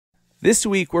This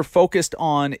week, we're focused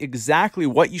on exactly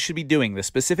what you should be doing, the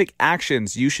specific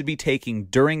actions you should be taking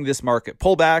during this market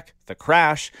pullback, the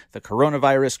crash, the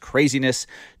coronavirus craziness,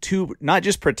 to not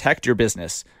just protect your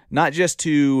business, not just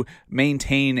to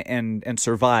maintain and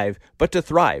survive, but to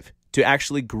thrive, to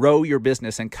actually grow your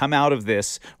business and come out of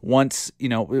this once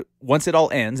it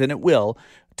all ends, and it will,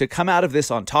 to come out of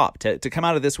this on top, to come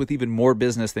out of this with even more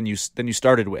business than you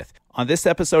started with. On this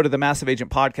episode of the Massive Agent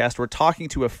Podcast, we're talking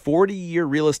to a 40-year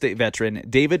real estate veteran,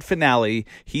 David Fanale.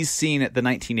 He's seen the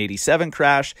 1987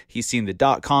 crash. He's seen the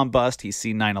dotcom bust. He's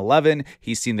seen 9/11.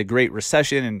 He's seen the Great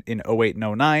Recession in 08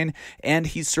 and 09, and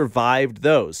he's survived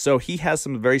those. So he has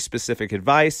some very specific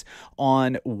advice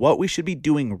on what we should be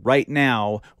doing right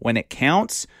now when it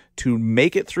counts to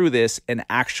make it through this and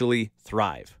actually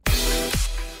thrive.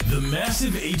 The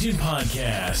Massive Agent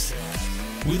Podcast,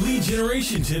 with lead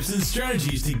generation tips and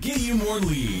strategies to get you more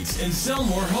leads and sell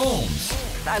more homes.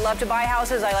 I love to buy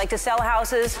houses. I like to sell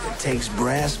houses. It takes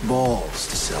brass balls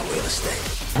to sell real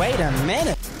estate. Wait a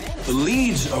minute. The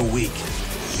leads are weak.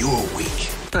 You're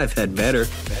weak. I've had better.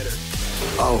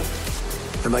 Oh,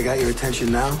 have I got your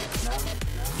attention now?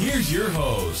 Here's your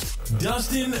host,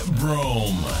 Dustin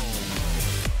Brohm.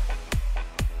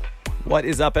 What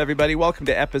is up, everybody? Welcome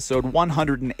to episode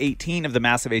 118 of the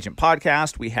Massive Agent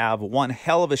Podcast. We have one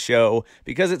hell of a show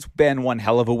because it's been one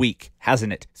hell of a week,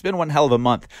 hasn't it? It's been one hell of a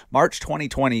month. March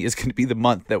 2020 is going to be the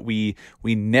month that we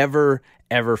never,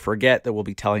 ever forget, that we'll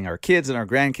be telling our kids and our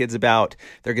grandkids about.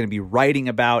 They're going to be writing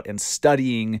about and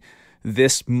studying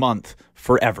this month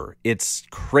forever. It's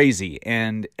crazy.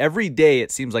 And every day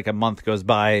it seems like a month goes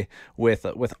by with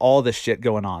all this shit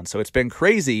going on. So it's been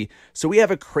crazy. So we have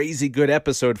a crazy good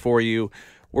episode for you.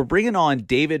 We're bringing on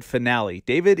David Fanale.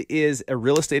 David is a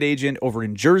real estate agent over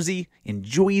in Jersey, in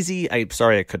Jersey. I'm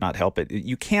sorry, I could not help it.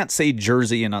 You can't say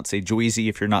Jersey and not say Jersey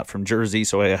if you're not from Jersey,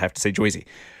 so I have to say Jersey.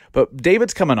 But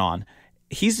David's coming on.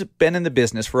 He's been in the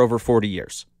business for over 40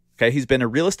 years. Okay, he's been a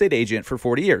real estate agent for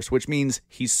 40 years, which means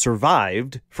he's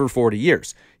survived for 40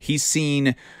 years. He's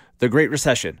seen the Great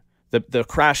Recession, the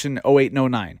crash in 08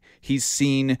 and 09. He's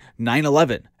seen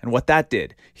 9/11 and what that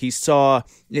did. He saw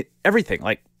everything,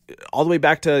 like all the way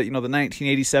back to the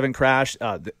 1987 crash,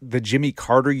 the Jimmy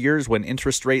Carter years when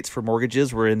interest rates for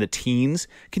mortgages were in the teens.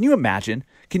 Can you imagine?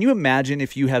 Can you imagine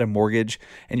if you had a mortgage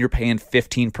and you're paying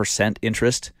 15%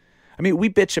 interest? I mean, we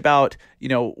bitch about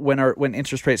when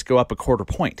interest rates go up a quarter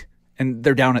point and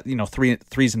they're down at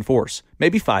threes and fours,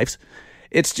 maybe fives.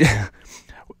 It's just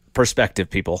perspective,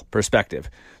 people, perspective.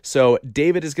 So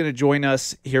David is going to join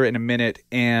us here in a minute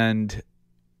and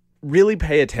really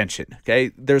pay attention.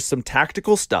 Okay, there's some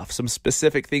tactical stuff, some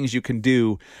specific things you can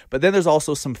do, but then there's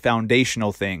also some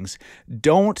foundational things.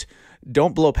 Don't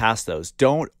blow past those.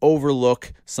 Don't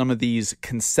overlook some of these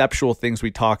conceptual things we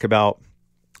talk about.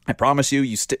 I promise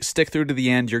you, stick through to the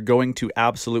end, you're going to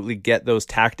absolutely get those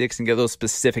tactics and get those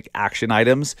specific action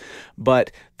items.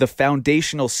 But the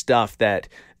foundational stuff that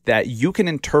you can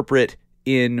interpret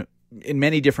in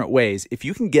many different ways, if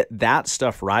you can get that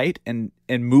stuff right and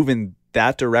move in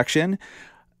that direction,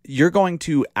 you're going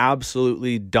to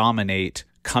absolutely dominate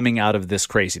coming out of this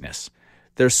craziness.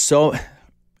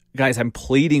 Guys, I'm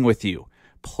pleading with you,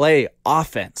 play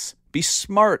offense. Be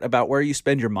smart about where you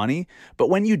spend your money. But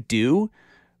when you do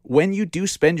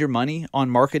spend your money on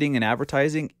marketing and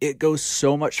advertising, it goes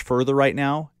so much further right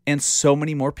now, and so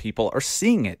many more people are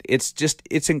seeing it.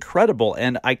 It's incredible,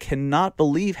 and I cannot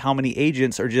believe how many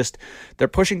agents are they're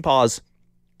pushing pause.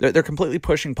 They're completely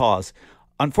pushing pause.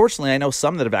 Unfortunately, I know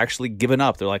some that have actually given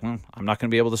up. They're like, I'm not going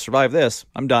to be able to survive this.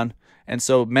 I'm done. And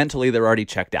so mentally, they're already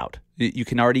checked out. You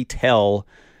can already tell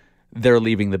they're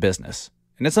leaving the business.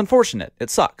 And it's unfortunate. It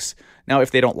sucks. Now,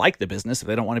 if they don't like the business, if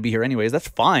they don't want to be here anyways, that's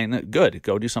fine. Good.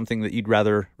 Go do something that you'd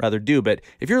rather do. But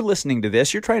if you're listening to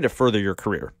this, you're trying to further your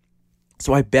career.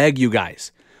 So I beg you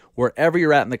guys, wherever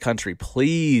you're at in the country,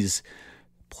 please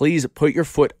put your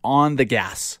foot on the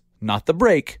gas, not the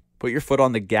brake. Put your foot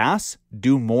on the gas,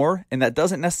 do more. And that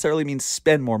doesn't necessarily mean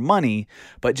spend more money,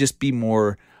 but just be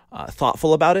more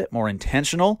thoughtful about it, more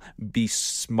intentional, be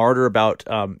smarter about,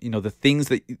 the things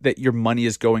that your money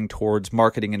is going towards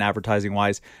marketing and advertising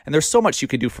wise. And there's so much you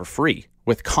can do for free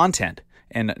with content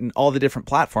and all the different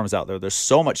platforms out there. There's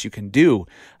so much you can do,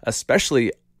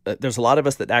 especially there's a lot of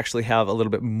us that actually have a little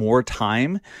bit more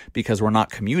time because we're not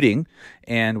commuting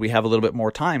and we have a little bit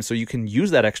more time. So you can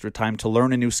use that extra time to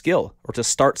learn a new skill or to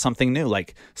start something new,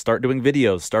 like start doing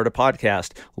videos, start a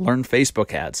podcast, learn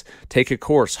Facebook ads, take a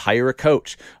course, hire a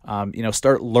coach,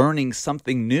 start learning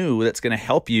something new that's going to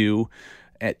help you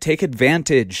take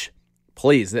advantage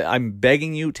Please, I'm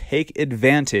begging you, take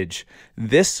advantage.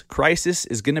 This crisis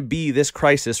is going to be this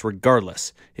crisis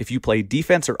regardless. If you play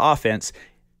defense or offense,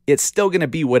 it's still going to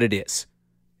be what it is.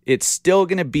 It's still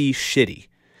going to be shitty.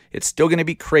 It's still going to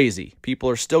be crazy. People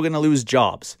are still going to lose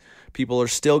jobs. People are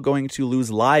still going to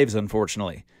lose lives,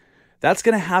 unfortunately. That's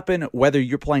going to happen whether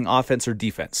you're playing offense or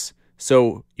defense.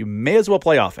 So you may as well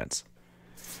play offense.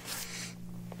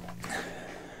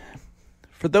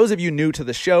 For those of you new to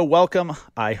the show, welcome.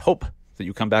 I hope that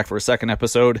you come back for a second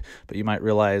episode, but you might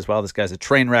realize, wow, this guy's a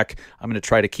train wreck. I'm going to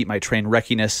try to keep my train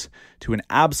wreckiness to an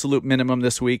absolute minimum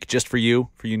this week, just for you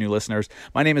new listeners.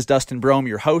 My name is Dustin Brohm,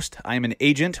 your host. I am an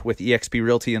agent with eXp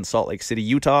Realty in Salt Lake City,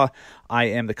 Utah. I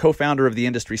am the co-founder of the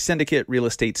Industry Syndicate, Real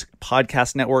Estate's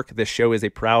podcast network. This show is a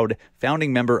proud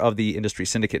founding member of the Industry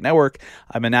Syndicate network.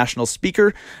 I'm a national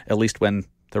speaker, at least when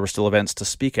there were still events to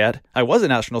speak at. I was a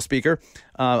national speaker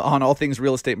on all things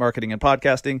real estate marketing and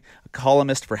podcasting, a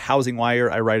columnist for Housing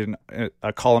Wire. I write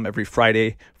a column every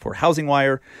Friday for Housing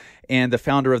Wire, and the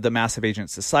founder of the Massive Agent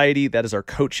Society. That is our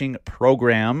coaching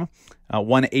program.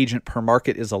 One agent per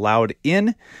market is allowed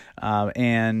in,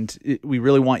 and we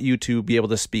really want you to be able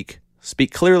to speak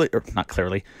clearly, or not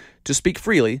clearly, to speak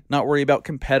freely, not worry about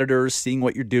competitors, seeing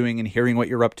what you're doing and hearing what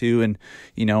you're up to, and,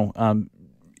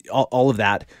 all of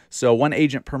that. So one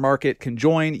agent per market can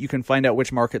join. You can find out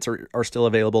which markets are still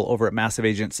available over at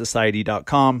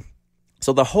massiveagentsociety.com.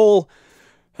 So the whole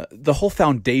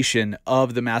foundation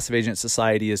of the Massive Agent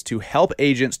Society is to help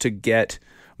agents to get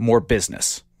more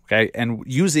business. Okay. And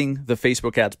using the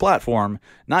Facebook ads platform,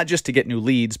 not just to get new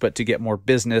leads, but to get more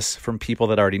business from people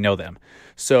that already know them.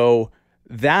 So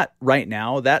that right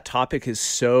now, that topic is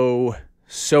so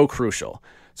crucial.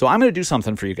 So I'm going to do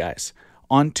something for you guys.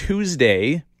 On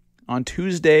Tuesday,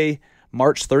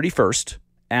 March 31st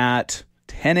at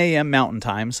 10 a.m. Mountain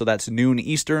Time, so that's noon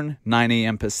Eastern, 9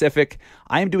 a.m. Pacific,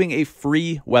 I am doing a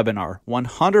free webinar,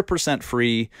 100%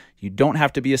 free. You don't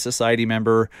have to be a society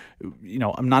member.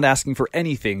 I'm not asking for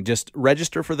anything. Just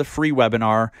register for the free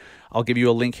webinar. I'll give you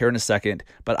a link here in a second,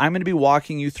 but I'm going to be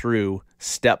walking you through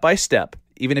step by step.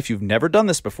 Even if you've never done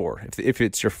this before, if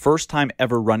it's your first time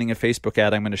ever running a Facebook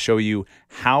ad, I'm going to show you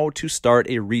how to start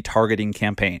a retargeting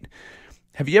campaign.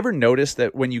 Have you ever noticed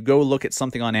that when you go look at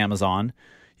something on Amazon,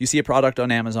 you see a product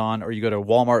on Amazon, or you go to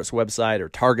Walmart's website or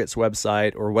Target's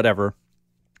website or whatever,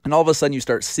 and all of a sudden you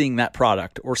start seeing that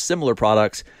product or similar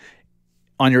products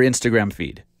on your Instagram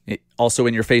feed, also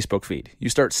in your Facebook feed. You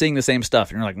start seeing the same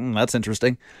stuff and you're like, that's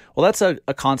interesting. Well, that's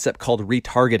a concept called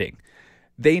retargeting.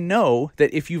 They know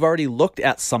that if you've already looked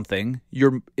at something,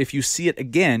 if you see it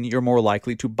again, you're more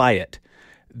likely to buy it.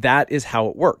 That is how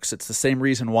it works. It's the same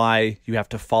reason why you have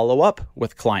to follow up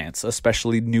with clients,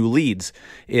 especially new leads,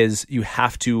 is you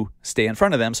have to stay in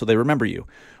front of them so they remember you.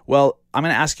 Well, I'm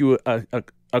going to ask you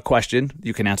a question.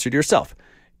 You can answer it yourself.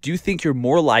 Do you think you're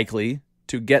more likely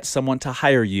to get someone to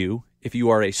hire you if you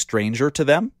are a stranger to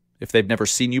them, if they've never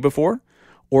seen you before,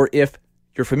 or if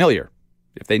you're familiar,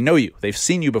 if they know you, they've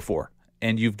seen you before,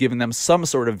 and you've given them some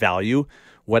sort of value,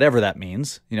 whatever that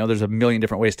means? There's a million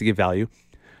different ways to give value.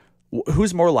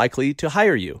 Who's more likely to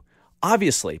hire you?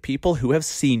 Obviously, people who have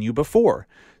seen you before.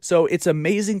 So it's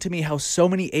amazing to me how so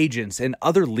many agents and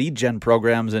other lead gen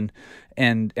programs and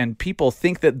people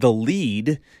think that the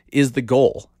lead is the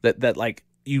goal, that like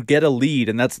you get a lead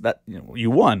and that's that you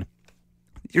won.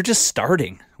 You're just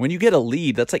starting. When you get a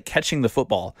lead, that's like catching the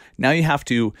football. Now you have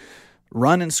to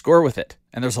run and score with it.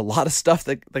 And there's a lot of stuff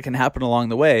that can happen along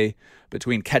the way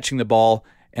between catching the ball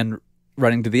and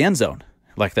running to the end zone.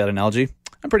 Like that analogy?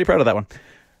 I'm pretty proud of that one.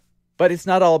 But it's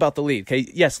not all about the lead. Okay.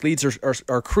 Yes, leads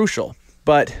are crucial,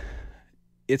 but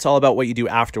it's all about what you do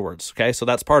afterwards. Okay. So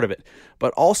that's part of it.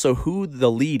 But also who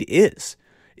the lead is.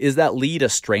 Is that lead a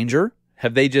stranger?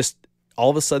 Have they just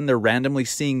all of a sudden they're randomly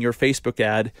seeing your Facebook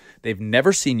ad? They've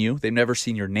never seen you. They've never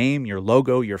seen your name, your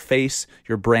logo, your face,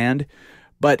 your brand.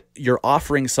 But you're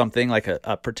offering something like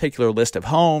a particular list of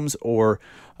homes, or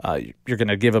you're going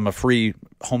to give them a free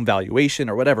home valuation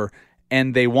or whatever,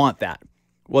 and they want that.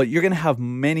 Well, you're going to have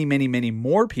many, many, many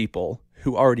more people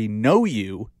who already know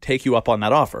you take you up on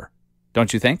that offer,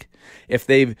 don't you think? If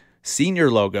they've seen your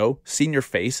logo, seen your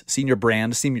face, seen your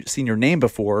brand, seen your name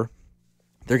before,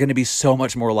 they're going to be so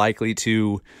much more likely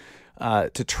to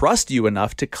trust you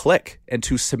enough to click and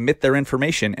to submit their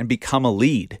information and become a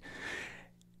lead.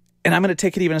 And I'm going to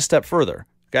take it even a step further,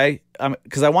 okay?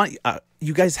 Because I want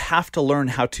you guys have to learn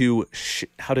how to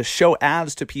show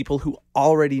ads to people who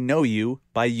already know you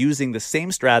by using the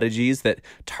same strategies that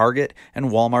Target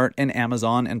and Walmart and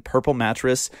Amazon and Purple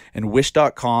Mattress and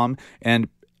Wish.com and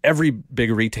every big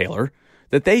retailer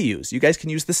that they use. You guys can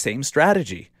use the same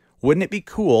strategy. Wouldn't it be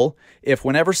cool if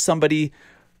whenever somebody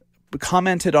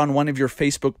commented on one of your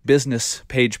Facebook business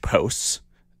page posts,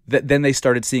 that then they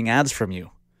started seeing ads from you?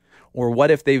 Or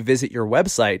what if they visit your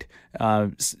website?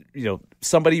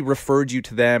 Somebody referred you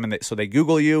to them, and so they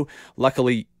Google you.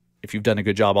 Luckily, if you've done a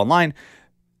good job online,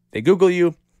 they Google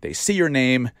you, they see your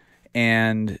name,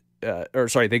 they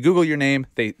Google your name,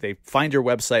 they find your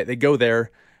website, they go there.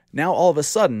 Now all of a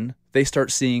sudden, they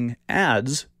start seeing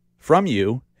ads from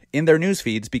you in their news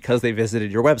feeds because they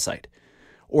visited your website.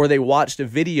 Or they watched a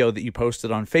video that you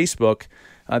posted on Facebook.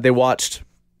 They watched,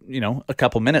 a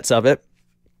couple minutes of it.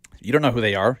 You don't know who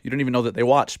they are. You don't even know that they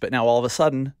watched. But now all of a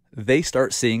sudden, they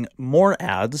start seeing more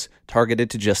ads targeted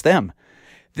to just them.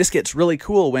 This gets really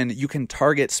cool when you can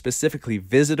target specifically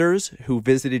visitors who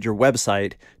visited your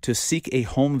website to seek a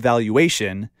home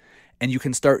valuation, and you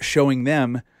can start showing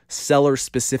them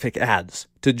seller-specific ads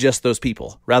to just those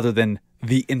people rather than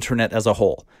the internet as a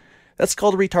whole. That's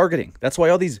called retargeting. That's why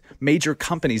all these major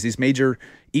companies, these major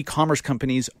e-commerce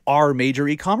companies are major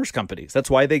e-commerce companies. That's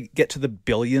why they get to the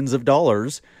billions of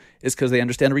dollars, is because they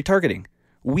understand retargeting.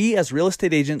 We as real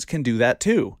estate agents can do that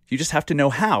too. You just have to know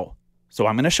how. So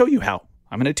I'm going to show you how.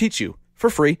 I'm going to teach you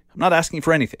for free. I'm not asking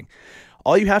for anything.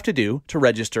 All you have to do to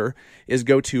register is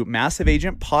go to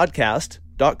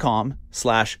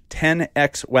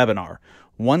massiveagentpodcast.com/10x webinar.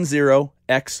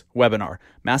 10x webinar.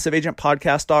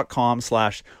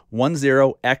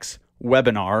 massiveagentpodcast.com/10x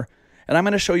webinar. And I'm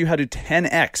going to show you how to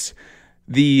 10x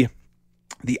the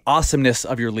awesomeness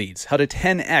of your leads, how to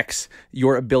 10x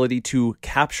your ability to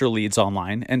capture leads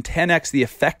online, and 10x the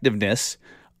effectiveness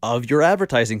of your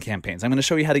advertising campaigns. I'm going to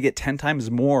show you how to get 10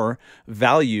 times more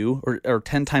value or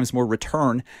 10 times more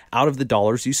return out of the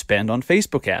dollars you spend on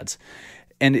Facebook ads.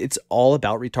 And it's all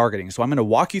about retargeting. So I'm going to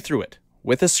walk you through it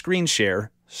with a screen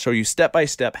share, show you step by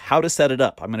step how to set it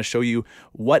up. I'm going to show you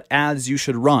what ads you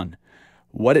should run,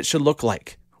 what it should look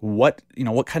like, what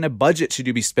kind of budget should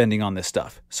you be spending on this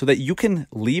stuff, so that you can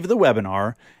leave the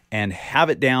webinar and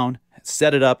have it down,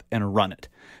 set it up, and run it.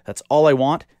 That's all I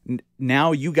want.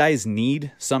 Now you guys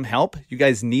need some help. You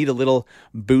guys need a little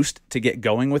boost to get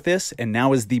going with this. And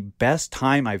now is the best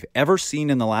time I've ever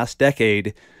seen in the last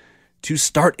decade to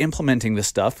start implementing this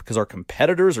stuff, because our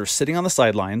competitors are sitting on the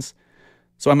sidelines.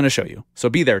 So I'm going to show you. So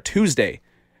be there Tuesday,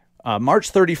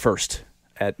 March 31st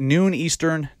at noon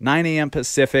Eastern, 9 a.m.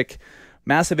 Pacific,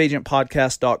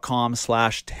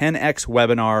 massiveagentpodcast.com/10x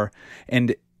webinar,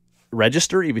 and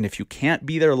register even if you can't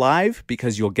be there live,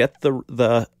 because you'll get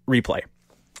the replay.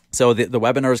 So the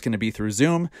webinar is going to be through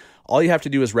Zoom. All you have to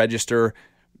do is register.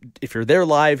 If you're there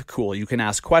live, cool. You can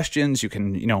ask questions. You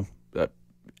can,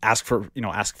 ask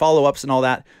follow-ups and all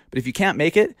that. But if you can't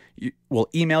make it, we'll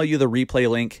email you the replay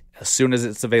link as soon as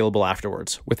it's available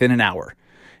afterwards, within an hour.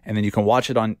 And then you can watch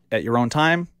it at your own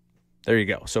time. There you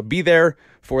go. So be there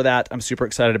for that. I'm super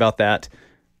excited about that.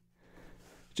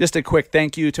 Just a quick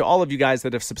thank you to all of you guys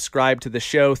that have subscribed to the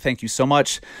show. Thank you so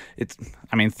much.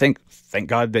 Thank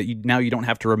God that now you don't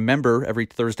have to remember every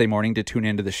Thursday morning to tune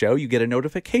into the show. You get a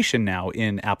notification now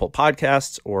in Apple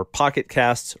Podcasts or Pocket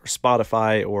Casts or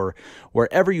Spotify or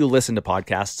wherever you listen to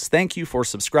podcasts. Thank you for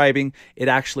subscribing. It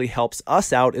actually helps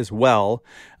us out as well.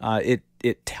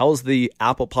 It tells the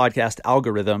Apple Podcast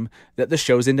algorithm that the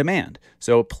show's in demand.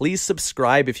 So please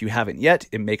subscribe if you haven't yet.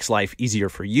 It makes life easier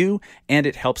for you, and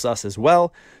it helps us as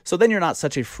well. So then you're not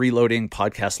such a freeloading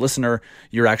podcast listener.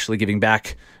 You're actually giving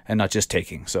back and not just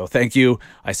taking. So thank you.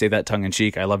 I say that tongue in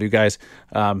cheek. I love you guys.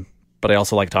 But I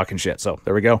also like talking shit. So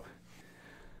there we go.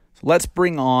 So let's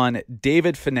bring on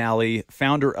David Fanale,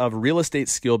 founder of Real Estate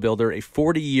Skill Builder, a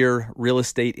 40-year real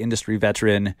estate industry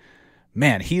veteran.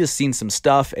 Man, he has seen some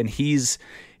stuff, and he's,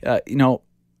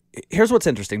 here's what's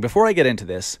interesting. Before I get into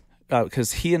this,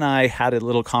 because he and I had a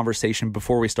little conversation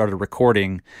before we started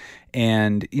recording,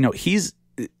 and, he's,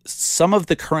 some of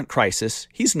the current crisis,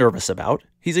 he's nervous about.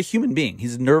 He's a human being.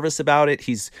 He's nervous about it.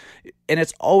 And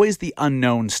it's always the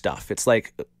unknown stuff. It's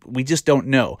like, we just don't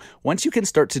know. Once you can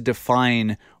start to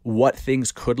define what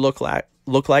things could look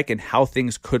like and how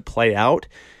things could play out,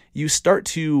 you start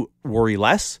to worry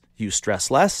less. You stress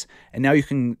less, and now you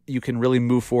can really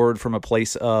move forward from a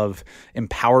place of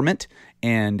empowerment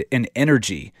and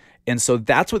energy. And so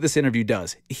that's what this interview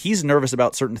does. He's nervous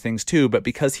about certain things too, but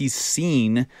because he's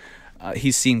seen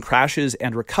crashes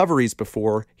and recoveries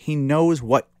before, he knows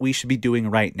what we should be doing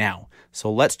right now.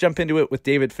 So let's jump into it with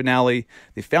David Fanale,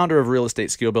 the founder of Real Estate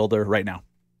Skill Builder, right now.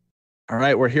 All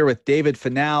right, we're here with David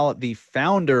Fanale, the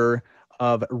founder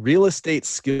of Real Estate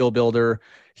Skill Builder.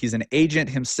 He's an agent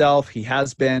himself. He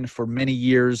has been for many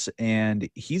years, and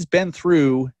he's been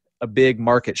through a big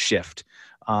market shift.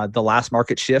 The last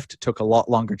market shift took a lot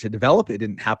longer to develop. It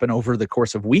didn't happen over the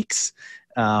course of weeks.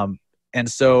 And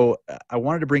so I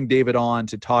wanted to bring David on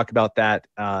to talk about that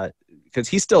because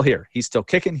he's still here. He's still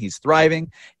kicking. He's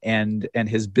thriving, and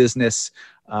his business,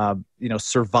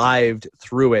 survived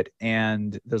through it.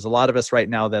 And there's a lot of us right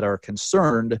now that are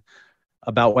concerned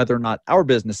about whether or not our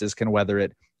businesses can weather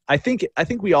it. I think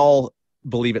we all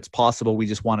believe it's possible. We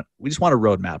just want a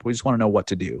roadmap. We just want to know what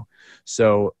to do.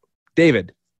 So,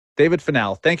 David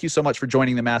Fanale, thank you so much for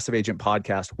joining the Massive Agent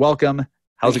Podcast. Welcome.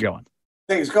 How's it going?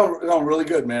 I think it's going really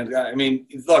good, man. I mean,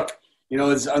 look,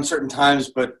 it's uncertain times,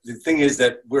 but the thing is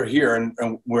that we're here and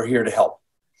we're here to help.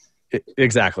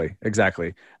 Exactly.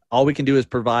 All we can do is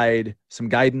provide some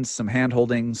guidance, some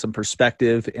hand-holding, some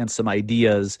perspective, and some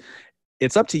ideas.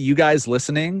 It's up to you guys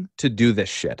listening to do this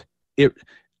shit.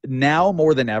 Now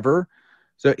more than ever.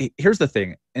 So here's the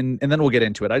thing, and then we'll get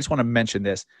into it. I just want to mention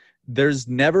this. There's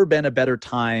never been a better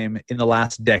time in the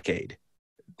last decade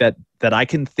that I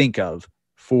can think of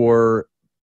for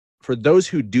those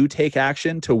who do take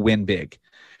action to win big.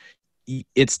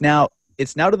 It's now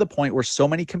to the point where so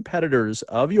many competitors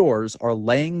of yours are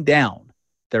laying down.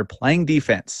 They're playing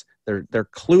defense. They're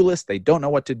clueless. They don't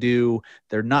know what to do.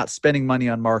 They're not spending money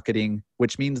on marketing,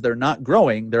 which means they're not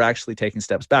growing. They're actually taking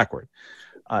steps backward.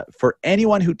 For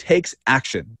anyone who takes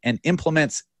action and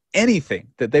implements anything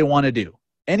that they want to do,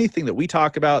 anything that we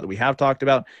talk about, that we have talked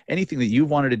about, anything that you've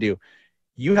wanted to do,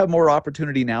 you have more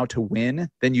opportunity now to win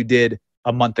than you did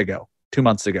a month ago, 2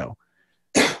 months ago.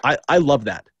 I love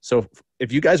that. So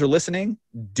if you guys are listening,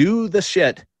 do the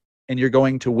shit and you're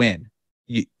going to win.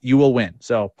 You will win.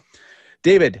 So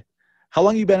David, how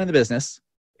long have you been in the business?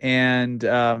 And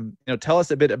tell us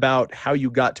a bit about how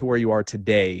you got to where you are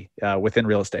today within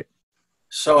real estate.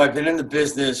 So I've been in the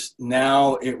business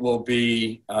now. It will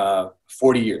be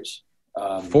 40 years.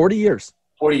 40 years.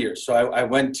 40 years. So I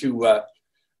went to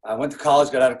college,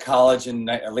 got out of college in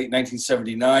late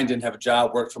 1979, didn't have a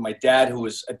job, worked for my dad, who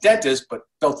was a dentist, but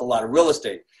built a lot of real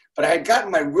estate. But I had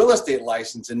gotten my real estate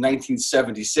license in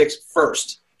 1976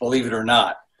 first, believe it or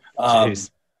not.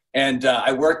 And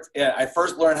I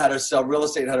first learned how to sell real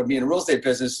estate, how to be in a real estate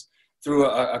business through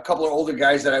a couple of older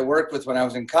guys that I worked with when I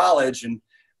was in college.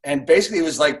 And basically it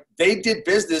was like they did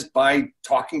business by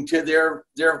talking to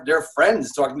their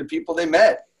friends, talking to people they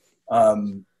met.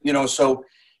 So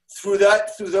through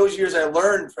those years, I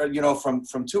learned,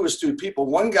 from two astute people.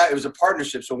 One guy, it was a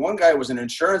partnership. So one guy was an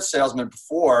insurance salesman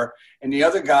before, and the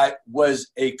other guy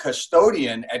was a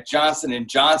custodian at Johnson &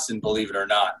 Johnson, believe it or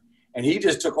not. And he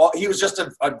just he was just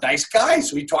a nice guy.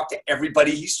 So he talked to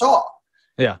everybody he saw.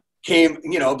 Yeah.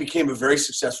 Became a very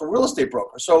successful real estate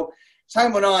broker. So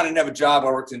time went on, I didn't have a job.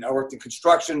 I worked in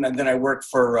construction, and then I worked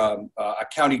for a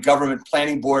county government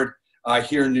planning board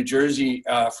here in New Jersey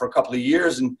for a couple of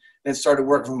years, and then started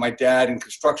working with my dad in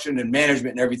construction and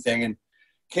management and everything, and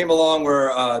came along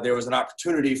where there was an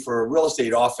opportunity for a real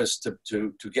estate office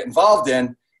to get involved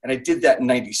in, and I did that in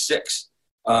 96.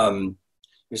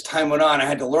 As time went on, I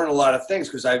had to learn a lot of things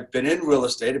because I've been in real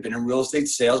estate. I've been in real estate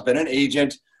sales, been an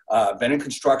agent, been in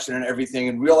construction and everything,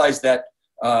 and realized that,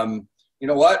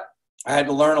 I had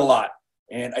to learn a lot.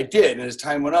 And I did. And as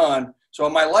time went on, so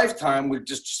in my lifetime, we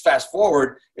just fast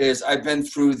forward, is I've been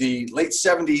through the late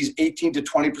 70s, 18 to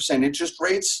 20% interest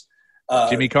rates.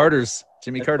 Jimmy Carter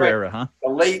era, huh? The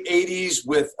late 80s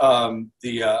with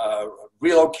the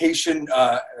relocation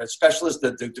specialist,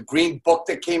 the green book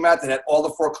that came out that had all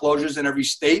the foreclosures in every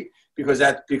state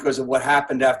because of what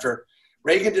happened after.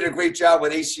 Reagan did a great job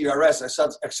with ACRS,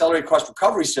 Accelerated Cost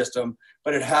Recovery System,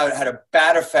 but it had a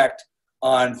bad effect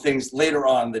on things later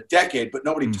on in the decade, but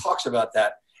nobody talks about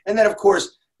that. And then, of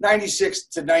course, 96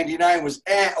 to 99 was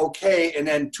okay. And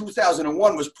then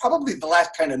 2001 was probably the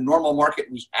last kind of normal market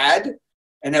we had.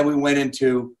 And then we went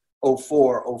into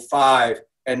 04, 05,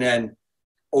 and then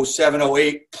 07,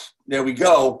 08, there we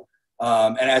go.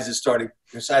 And as it started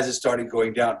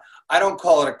going down, I don't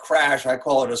call it a crash. I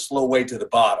call it a slow way to the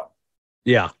bottom.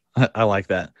 Yeah, I like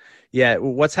that. Yeah,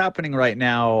 what's happening right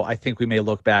now, I think we may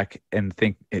look back and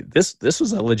think this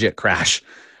was a legit crash.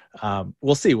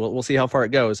 We'll see. We'll see how far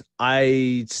it goes.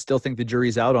 I still think the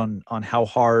jury's out on how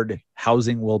hard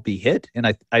housing will be hit. And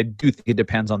I do think it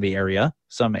depends on the area.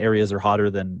 Some areas are hotter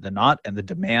than not, and the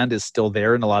demand is still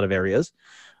there in a lot of areas.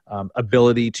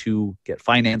 Ability to get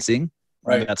financing,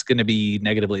 right, that's going to be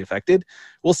negatively affected.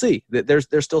 We'll see. There's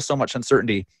still so much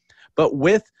uncertainty. But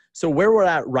so where we're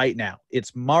at right now,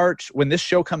 it's March. When this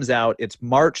show comes out, it's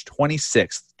March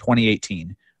 26th,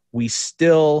 2018. We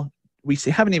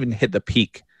haven't even hit the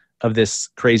peak of this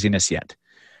craziness yet.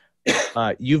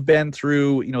 You've been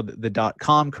through, the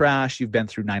dotcom crash. You've been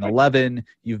through 9/11.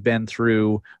 You've been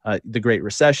through the Great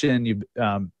Recession.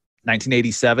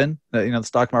 1987, the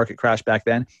stock market crashed back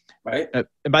then. Right.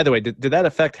 And by the way, did that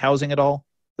affect housing at all?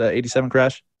 The 87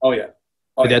 crash? Oh yeah.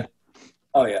 It did?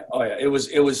 Oh yeah. It was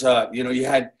you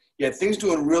had things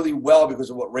doing really well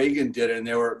because of what Reagan did, and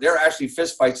there were actually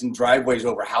fistfights in driveways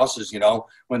over houses,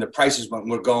 when the prices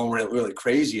were going really, really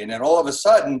crazy. And then all of a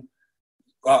sudden,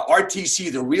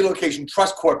 RTC, the Relocation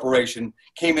Trust Corporation,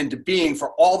 came into being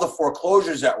for all the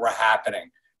foreclosures that were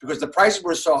happening because the prices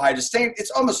were so high.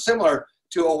 It's almost similar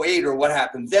to 08 or what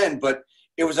happened then, but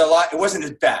it was a lot. It wasn't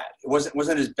as bad. It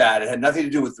wasn't as bad. It had nothing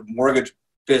to do with the mortgage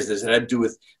business. It had to do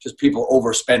with just people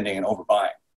overspending and overbuying.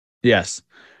 Yes.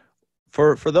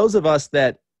 For those of us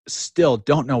that still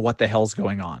don't know what the hell's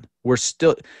going on,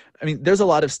 there's a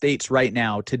lot of states right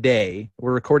now today,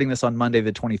 we're recording this on Monday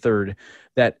the 23rd,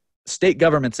 that state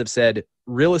governments have said,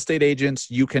 real estate agents,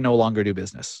 you can no longer do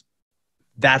business.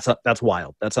 That's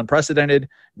wild. That's unprecedented.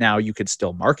 Now you could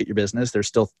still market your business. There's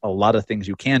still a lot of things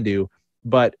you can do,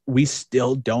 but we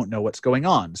still don't know what's going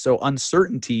on. So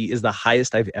uncertainty is the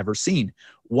highest I've ever seen.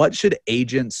 What should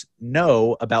agents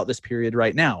know about this period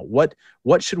right now? What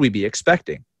should we be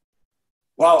expecting?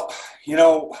 Well,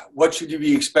 what should you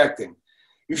be expecting?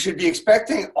 You should be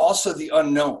expecting also the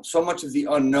unknown, so much of the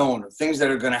unknown, of things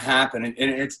that are going to happen. And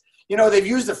it's, they've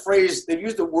used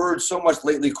the word so much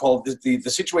lately called the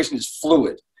situation is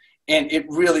fluid. And it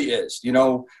really is.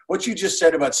 What you just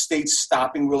said about states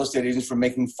stopping real estate agents from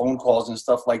making phone calls and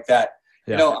stuff like that.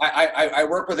 Yeah. I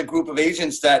work with a group of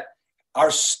agents that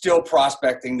are still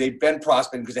prospecting. They've been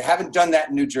prospecting because they haven't done that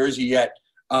in New Jersey yet.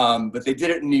 But they did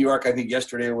it in New York, I think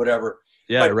yesterday or whatever.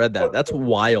 Yeah, I read that. That's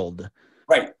wild.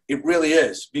 Right. It really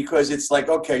is, because it's like,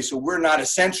 okay, so we're not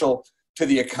essential to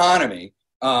the economy.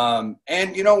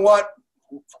 And you know what?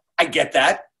 I get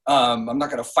that. I'm not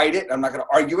going to fight it. I'm not going to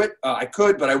argue it. I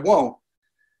could, but I won't.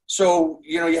 So,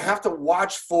 you have to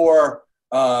watch for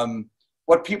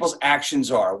what people's actions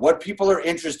are, what people are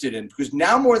interested in, because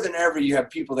now more than ever, you have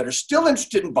people that are still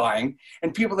interested in buying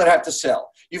and people that have to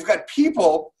sell. You've got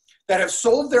people that have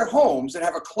sold their homes and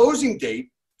have a closing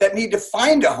date that need to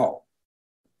find a home.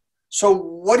 So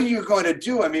what are you going to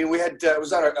do? I mean, we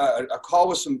was on a call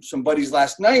with some buddies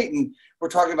last night, and we're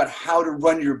talking about how to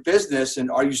run your business, and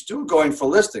are you still going for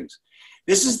listings?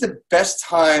 This is the best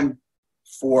time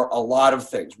for a lot of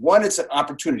things. One, it's an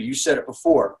opportunity. You said it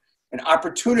before, an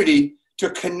opportunity to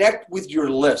connect with your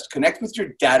list, connect with your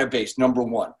database, number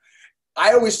one.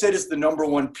 I always said it's the number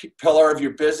one pillar of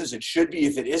your business. It should be.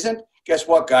 If it isn't, guess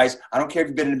what, guys? I don't care if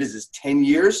you've been in business 10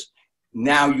 years.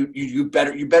 Now you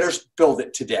better build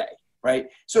it today. Right.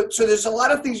 So there's a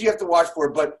lot of things you have to watch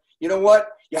for, but you know what?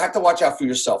 You have to watch out for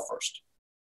yourself first.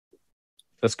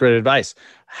 That's great advice.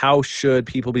 How should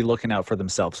people be looking out for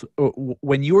themselves?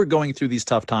 When you were going through these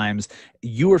tough times,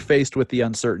 you were faced with the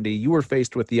uncertainty, you were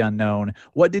faced with the unknown.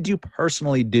 What did you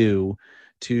personally do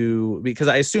because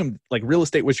I assumed like real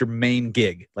estate was your main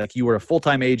gig, like you were a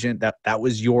full-time agent, that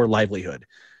was your livelihood.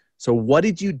 So what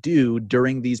did you do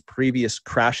during these previous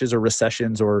crashes or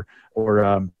recessions or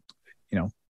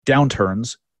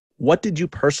downturns? What did you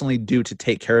personally do to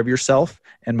take care of yourself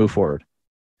and move forward?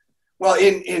 Well,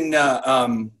 in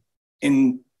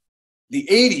the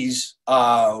 80s,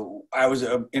 I was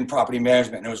in property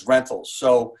management, and it was rentals.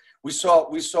 So we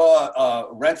saw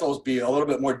rentals be a little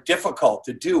bit more difficult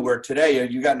to do. Where today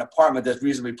you got an apartment that's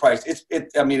reasonably priced.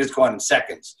 It's gone in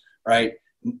seconds, right?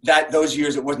 Those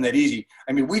years it wasn't that easy.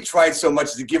 I mean, we tried so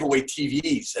much to give away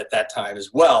TVs at that time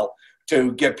as well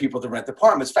to get people to rent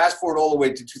apartments. Fast forward all the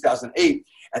way to 2008.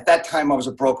 At that time, I was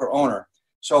a broker owner.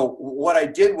 So what I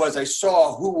did was I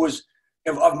saw who was,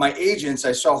 of my agents,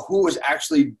 I saw who was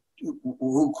actually,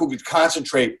 who could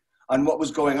concentrate on what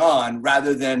was going on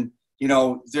rather than,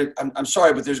 I'm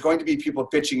sorry, but there's going to be people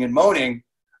bitching and moaning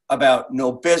about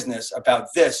no business, about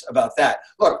this, about that.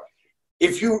 Look,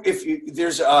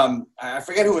 there's, I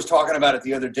forget who was talking about it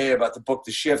the other day about the book,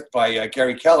 The Shift by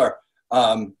Gary Keller.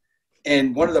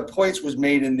 And one of the points was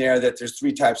made in there that there's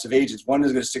three types of agents. One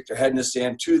is going to stick their head in the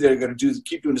sand. Two, they're going to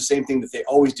keep doing the same thing that they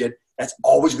always did. That's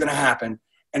always going to happen.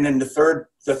 And then the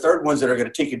third ones that are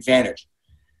going to take advantage.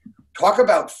 Talk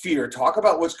about fear. Talk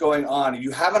about what's going on.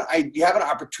 You have an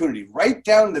opportunity. Write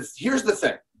down here's the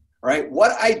thing, right?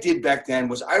 What I did back then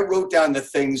was I wrote down the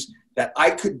things that I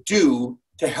could do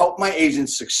to help my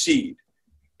agents succeed.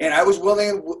 And I was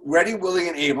ready, willing,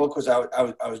 and able, because I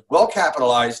was well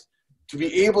capitalized to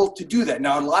be able to do that.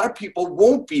 Now, a lot of people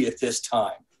won't be at this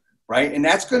time, right? And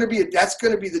that's going to be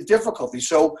the difficulty.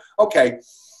 So, okay,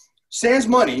 sans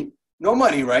money, no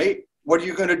money, right? What are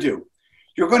you going to do?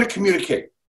 You're going to communicate.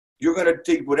 You're going to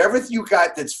take whatever you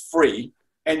got that's free,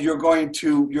 and you're going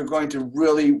to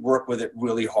really work with it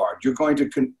really hard. You're going to,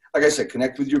 like I said,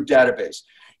 connect with your database.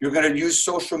 You're going to use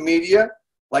social media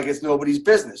like it's nobody's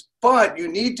business. But you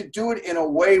need to do it in a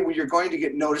way where you're going to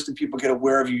get noticed and people get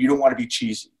aware of you. You don't want to be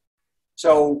cheesy.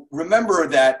 So remember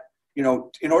that,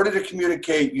 in order to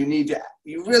communicate, you need to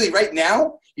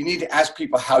ask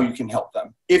people how you can help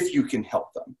them, if you can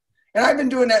help them. And I've been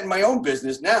doing that in my own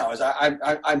business now. As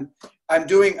I'm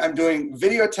doing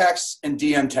video texts and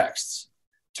DM texts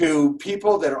to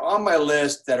people that are on my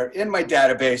list, that are in my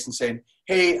database, and saying,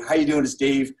 "Hey, how you doing? It's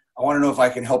Dave. I want to know if I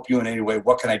can help you in any way.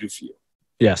 What can I do for you?"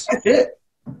 Yes. That's it.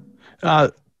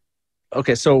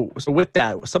 Okay. So with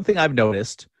that, something I've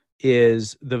noticed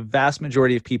is the vast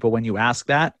majority of people, when you ask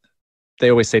that, they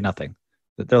always say nothing.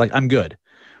 They're like, "I'm good."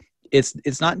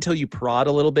 It's not until you prod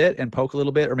a little bit and poke a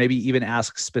little bit, or maybe even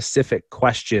ask specific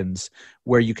questions,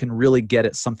 where you can really get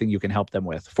at something you can help them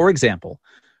with. For example,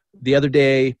 the other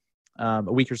day, a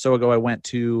week or so ago, I went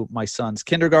to my son's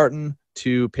kindergarten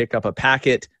to pick up a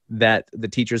packet that the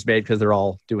teachers made because they're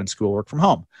all doing schoolwork from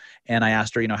home. And I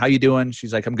asked her, "How you doing?"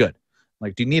 She's like, "I'm good." I'm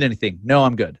like, "Do you need anything?" "No,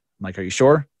 I'm good." I'm like, "Are you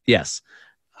sure?" "Yes."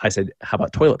 I said, "How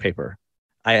about toilet paper?"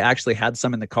 I actually had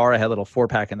some in the car. I had a little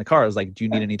 4-pack in the car. I was like, "Do you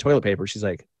need any toilet paper?" She's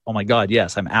like, "Oh my God,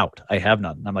 yes, I'm out. I have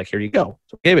none." And I'm like, "Here you go."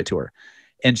 So I gave it to her.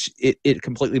 And it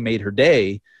completely made her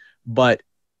day. But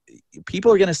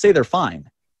people are going to say they're fine.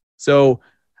 So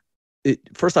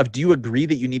first off, do you agree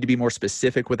that you need to be more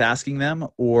specific with asking them?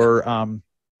 Or,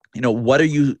 what are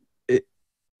you,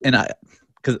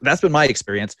 because that's been my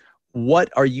experience.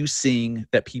 What are you seeing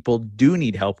that people do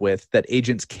need help with that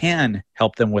agents can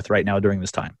help them with right now during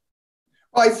this time?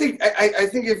 Well, I think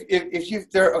if you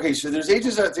there, okay, so there's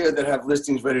agents out there that have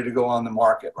listings ready to go on the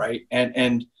market, right?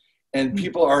 And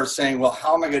people are saying, "Well,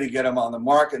 how am I going to get them on the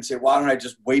market?" And say, "Why don't I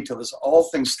just wait till this whole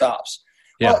thing stops?"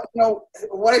 Yeah. Well,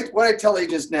 what I tell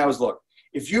agents now is, look,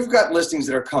 if you've got listings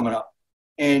that are coming up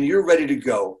and you're ready to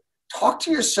go, talk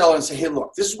to your seller and say, "Hey,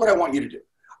 look, this is what I want you to do.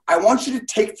 I want you to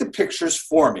take the pictures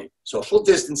for me. Social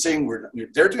distancing.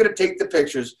 They're going to take the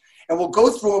pictures, and we'll go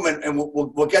through them and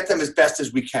we'll get them as best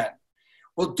as we can.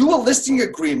 We'll do a listing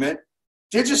agreement,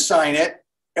 DigiSign it,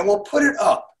 and we'll put it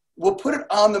up. We'll put it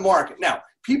on the market." Now,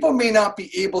 people may not be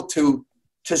able to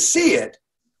see it,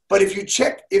 but if you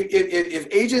check, if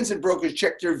agents and brokers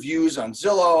check their views on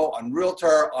Zillow, on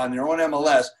Realtor, on their own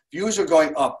MLS, views are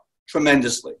going up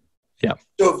tremendously. Yeah.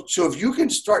 So if you can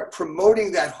start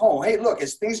promoting that home, hey, look,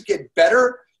 as things get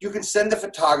better, you can send the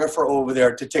photographer over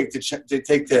there to take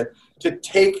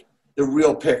the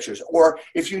real pictures. Or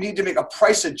if you need to make a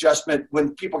price adjustment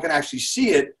when people can actually see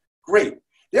it, great.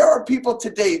 There are people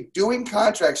today doing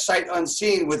contracts sight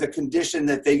unseen with a condition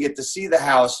that they get to see the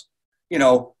house,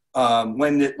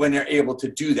 when they're able to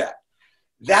do that.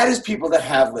 That is people that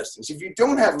have listings. If you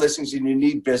don't have listings and you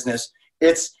need business,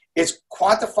 it's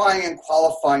quantifying and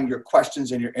qualifying your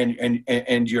questions and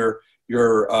your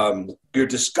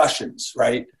discussions,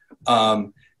 right?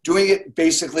 Doing it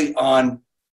basically on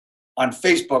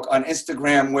Facebook, on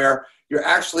Instagram, where you're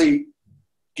actually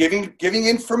giving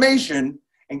information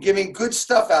and giving good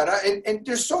stuff out. And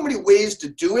there's so many ways to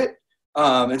do it,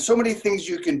 and so many things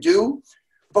you can do.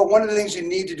 But one of the things you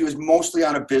need to do is mostly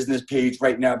on a business page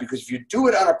right now, because if you do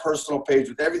it on a personal page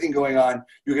with everything going on,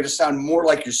 you're going to sound more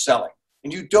like you're selling,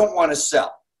 and you don't want to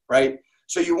sell, right?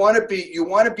 So you want to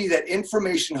be that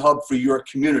information hub for your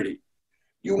community.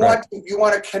 You want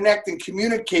to connect and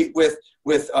communicate with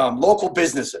local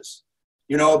businesses,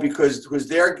 because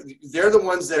they're the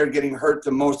ones that are getting hurt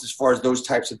the most as far as those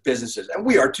types of businesses, and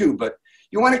we are too. But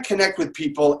you want to connect with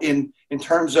people in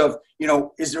terms of,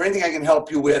 is there anything I can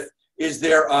help you with? Is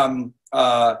there,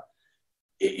 do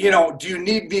you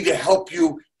need me to help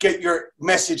you get your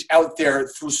message out there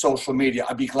through social media?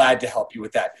 I'd be glad to help you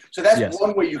with that. So that's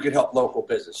one way you could help local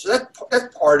business. So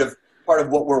that's part of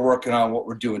what we're working on, what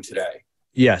we're doing today.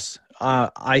 Yes.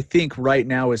 I think right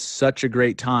now is such a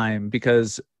great time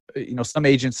because, some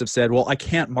agents have said, well, I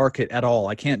can't market at all.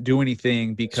 I can't do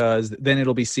anything because then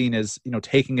it'll be seen as,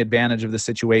 taking advantage of the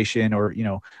situation or,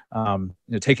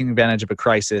 taking advantage of a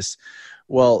crisis.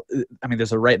 Well, I mean,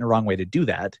 there's a right and a wrong way to do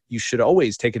that. You should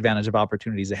always take advantage of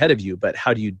opportunities ahead of you, but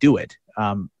how do you do it?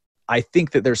 I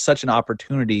think that there's such an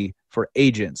opportunity for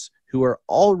agents who are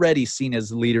already seen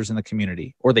as leaders in the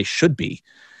community, or they should be.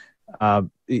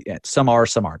 Some are,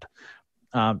 some aren't.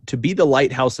 To be the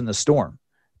lighthouse in the storm,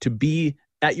 to be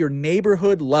at your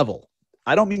neighborhood level.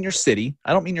 I don't mean your city.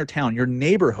 I don't mean your town, your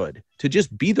neighborhood, to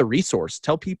just be the resource.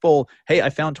 Tell people, hey, I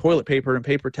found toilet paper and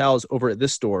paper towels over at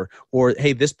this store, or,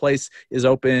 hey, this place is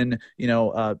open,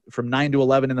 from 9 to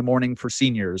 11 in the morning for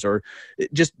seniors, or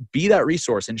just be that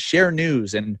resource and share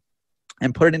news and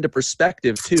put it into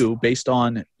perspective too, based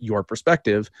on your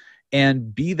perspective,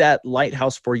 and be that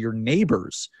lighthouse for your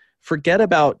neighbors. forget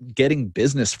about getting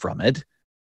business from it.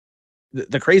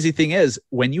 The crazy thing is,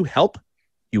 when you help,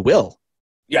 you will.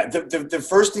 Yeah, the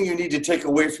first thing you need to take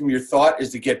away from your thought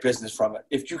is to get business from it.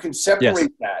 If you can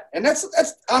separate that, and that's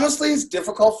honestly, it's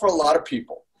difficult for a lot of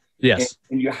people. Yes,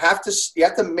 and you have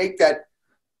to make that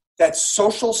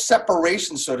social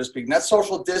separation, so to speak, not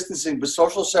social distancing, but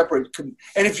social separate. And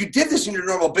if you did this in your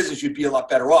normal business, you'd be a lot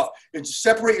better off. And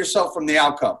separate yourself from the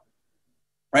outcome,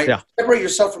 right? Yeah. Separate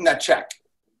yourself from that check.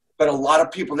 But a lot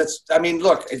of people, look,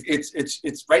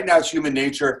 it's right now, it's human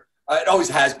nature. It always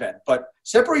has been. But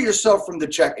separate yourself from the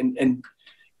check and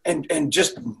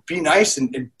just be nice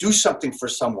and do something for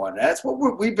someone. And that's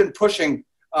what we've been pushing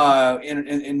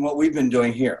in what we've been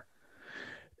doing here.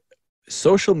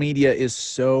 Social media is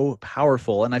so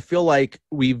powerful, and I feel like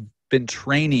we've been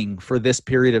training for this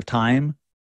period of time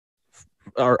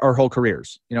our whole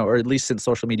careers, or at least since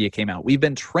social media came out. We've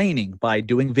been training by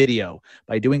doing video,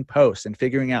 by doing posts, and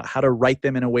figuring out how to write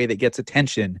them in a way that gets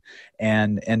attention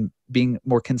and being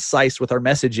more concise with our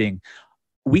messaging.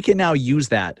 We can now use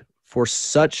that for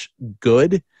such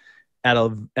good at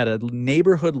a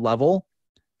neighborhood level,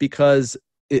 because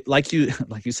it, like you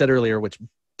said earlier, which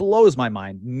blows my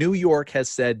mind, New York has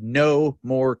said no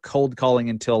more cold calling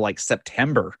until like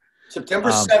September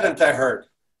 7th, I heard.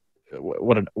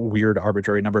 What a weird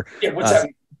arbitrary number. Yeah, what's that?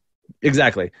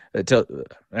 Exactly.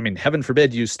 Heaven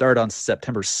forbid you start on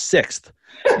September 6th.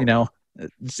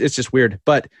 It's just weird.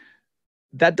 But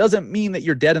that doesn't mean that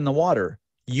you're dead in the water.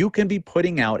 You can be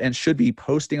putting out and should be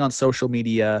posting on social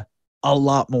media a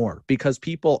lot more, because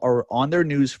people are on their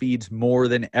news feeds more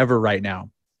than ever right now.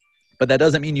 But that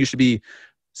doesn't mean you should be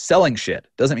selling shit.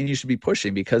 Doesn't mean you should be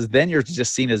pushing, because then you're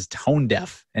just seen as tone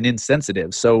deaf and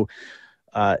insensitive. So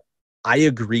I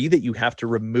agree that you have to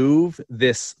remove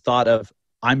this thought of,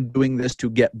 I'm doing this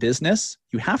to get business.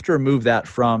 You have to remove that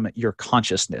from your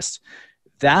consciousness.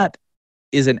 That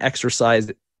is an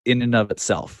exercise in and of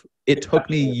itself. It took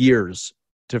me years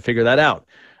to figure that out,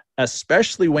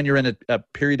 especially when you're in a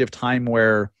period of time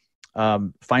where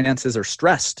finances are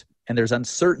stressed and there's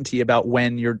uncertainty about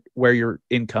where your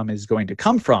income is going to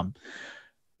come from.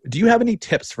 Do you have any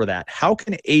tips for that? How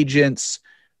can agents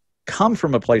come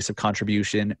from a place of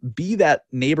contribution, be that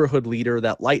neighborhood leader,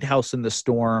 that lighthouse in the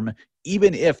storm,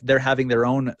 even if they're having their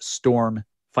own storm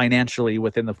financially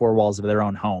within the four walls of their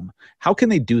own home? How can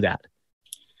they do that?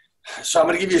 So I'm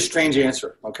going to give you a strange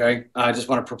answer, okay? I just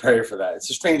want to prepare you for that.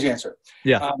 It's a strange answer.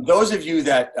 Yeah. Those of you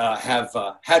that have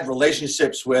had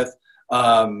relationships with,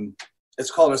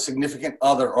 it's called a significant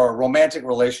other or a romantic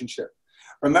relationship.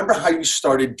 Remember how you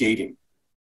started dating,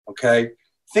 okay?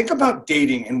 Think about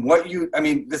dating and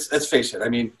let's face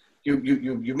it.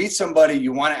 You meet somebody,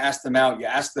 you want to ask them out, you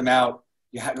ask them out,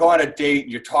 go on a date,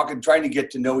 you're talking, trying to get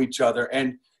to know each other.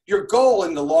 And your goal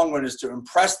in the long run is to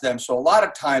impress them. So a lot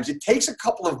of times it takes a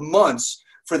couple of months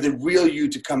for the real you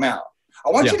to come out. I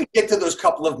want you to get to those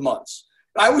couple of months.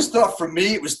 I always thought for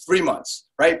me, it was 3 months,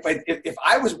 right? But if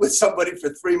I was with somebody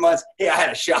for 3 months, hey, I had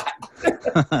a shot.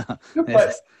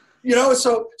 But,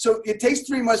 so it takes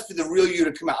 3 months for the real you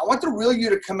to come out. I want the real you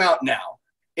to come out now.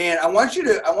 And I want you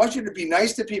to be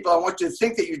nice to people. I want you to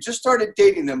think that you just started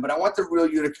dating them, but I want the real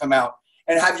you to come out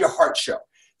and have your heart show.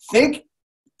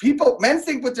 Men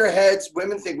think with their heads,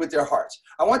 women think with their hearts.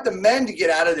 I want the men to get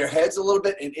out of their heads a little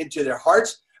bit and into their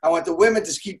hearts. I want the women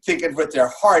to keep thinking with their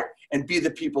heart and be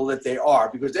the people that they are,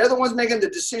 because they're the ones making the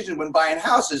decision when buying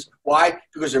houses. Why?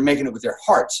 Because they're making it with their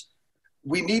hearts.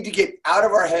 We need to get out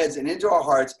of our heads and into our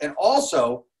hearts. And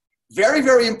also, very,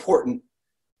 very important,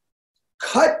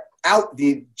 cut out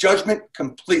the judgment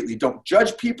completely. Don't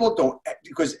judge people.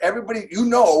 Because everybody,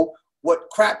 what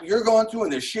crap you're going through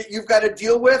and the shit you've got to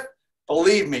deal with.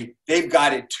 Believe me, they've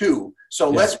got it too.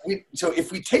 So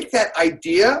if we take that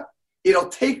idea, it'll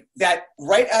take that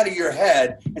right out of your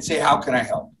head and say, how can I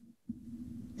help?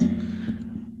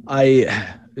 I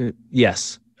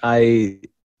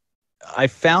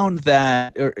found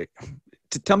that,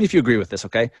 tell me if you agree with this,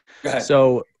 okay? Go ahead.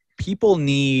 So people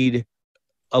need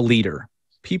a leader.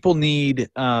 People need,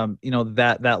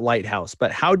 that lighthouse.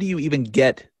 But how do you even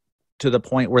get to the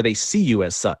point where they see you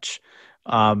as such?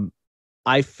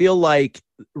 I feel like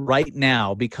right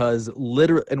now, because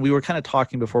literally, and we were kind of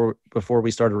talking before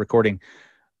we started recording,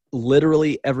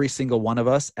 literally every single one of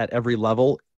us at every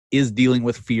level is dealing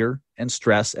with fear and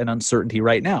stress and uncertainty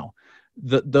right now.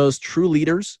 Those true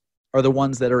leaders are the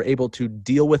ones that are able to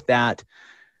deal with that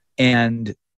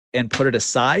and put it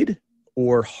aside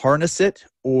or harness it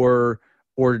or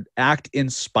act in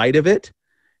spite of it.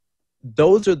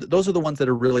 Those are the ones that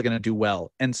are really going to do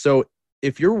well. And so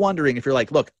if you're wondering, if you're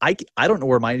like, look, I don't know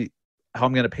how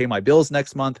I'm going to pay my bills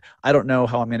next month. I don't know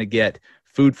how I'm going to get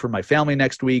food for my family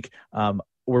next week.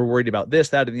 We're worried about this,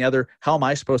 that, and the other. How am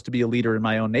I supposed to be a leader in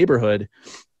my own neighborhood?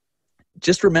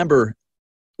 Just remember,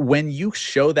 when you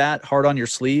show that heart on your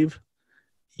sleeve,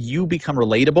 you become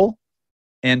relatable,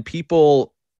 and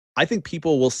I think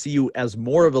people will see you as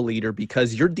more of a leader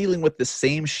because you're dealing with the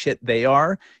same shit they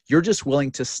are. You're just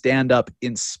willing to stand up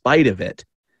in spite of it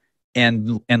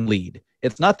and lead.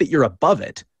 It's not that you're above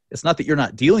it. It's not that you're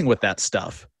not dealing with that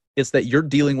stuff. It's that you're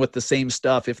dealing with the same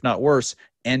stuff, if not worse,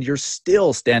 and you're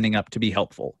still standing up to be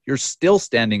helpful. You're still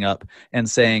standing up and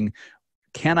saying,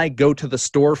 can I go to the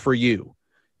store for you?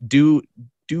 Do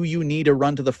you need a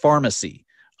run to the pharmacy?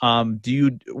 What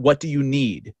do you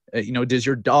need? Does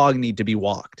your dog need to be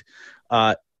walked?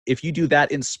 If you do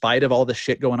that in spite of all the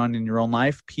shit going on in your own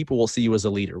life, people will see you as a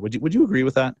leader. Would you agree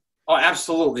with that? Oh,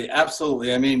 absolutely.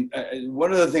 Absolutely. I mean,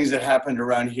 one of the things that happened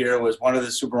around here was one of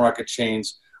the supermarket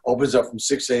chains opens up from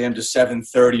 6 a.m. to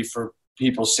 7:30 for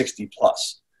people 60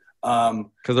 plus.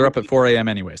 Because they're up at 4 a.m.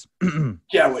 anyways.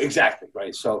 Yeah, well, exactly.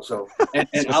 Right. So, and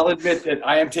I'll admit that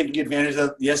I am taking advantage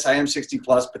of, yes, I am 60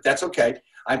 plus, but that's okay.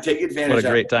 I'm taking advantage of it. What a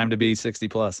great time to be 60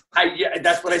 plus. Yeah,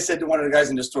 that's what I said to one of the guys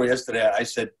in the store yesterday. I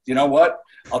said, you know what?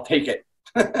 I'll take it.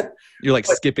 You're like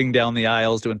skipping down the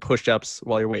aisles, doing push-ups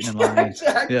while you're waiting in line.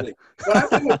 Exactly. Yeah.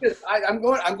 But I'm doing this. I'm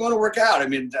going to work out. I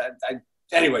mean,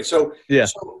 anyway, so, yeah.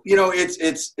 So,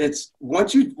 it's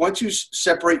once you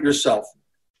separate yourself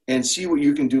and see what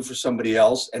you can do for somebody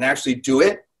else and actually do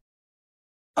it.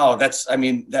 Oh, that's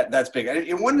big. And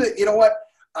you know what?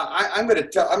 I'm going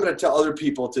to tell other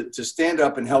people to stand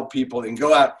up and help people and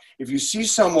go out. If you see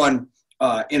someone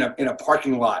in a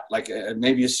parking lot, like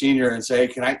maybe a senior, and say,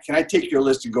 hey, can I take your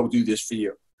list and go do this for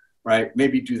you? Right?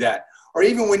 Maybe do that. Or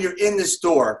even when you're in the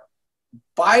store,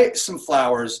 buy some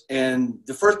flowers, and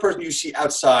the first person you see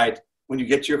outside when you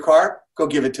get to your car, go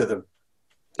give it to them.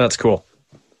 That's cool.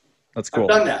 That's cool. I've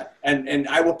done that, and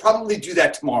I will probably do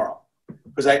that tomorrow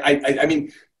because I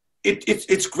mean,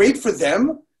 it's great for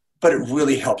them, but it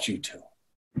really helps you too.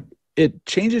 It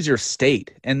changes your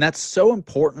state, and that's so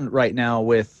important right now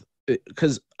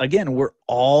because again, we're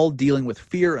all dealing with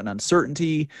fear and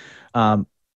uncertainty. I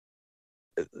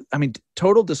mean,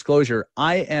 total disclosure,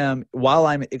 while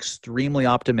I'm extremely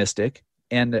optimistic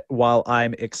and while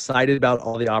I'm excited about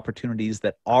all the opportunities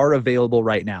that are available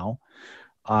right now,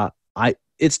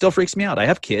 it still freaks me out. I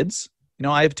have kids.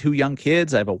 I have 2 young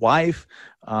kids. I have a wife.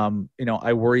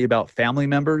 I worry about family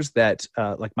members that,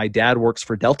 like my dad works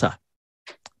for Delta.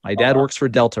 My dad works for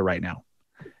Delta right now.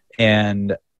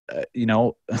 And,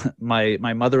 my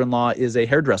mother-in-law is a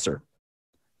hairdresser.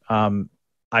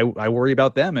 I worry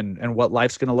about them and what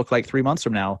life's going to look like 3 months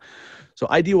from now. So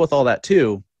I deal with all that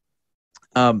too.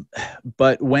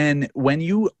 But when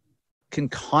you can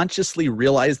consciously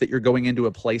realize that you're going into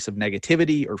a place of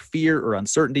negativity or fear or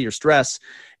uncertainty or stress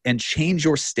and change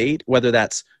your state, whether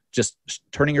that's just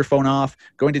turning your phone off,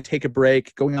 going to take a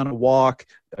break, going on a walk,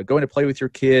 going to play with your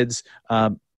kids,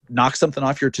 knock something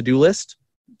off your to-do list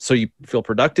so you feel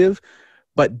productive,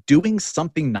 but doing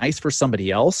something nice for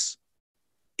somebody else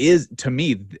is, to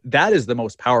me, that is the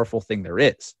most powerful thing there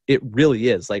is. It really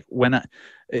is. Like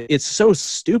it's so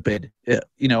stupid,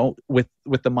 with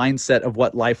the mindset of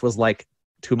what life was like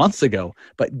 2 months ago,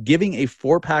 but giving a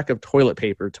 4-pack of toilet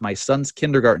paper to my son's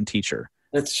kindergarten teacher.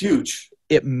 That's huge.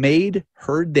 It made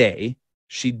her day.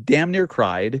 She damn near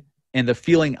cried. And the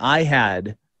feeling I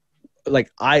had,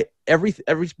 like every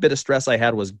bit of stress I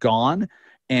had was gone.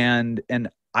 And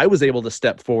I was able to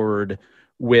step forward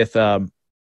with,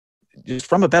 just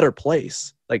from a better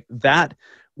place like that.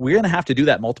 We're going to have to do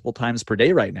that multiple times per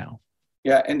day right now.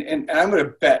 Yeah. And I'm going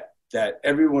to bet that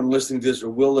everyone listening to this or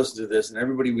will listen to this and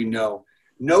everybody we know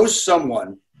knows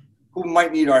someone who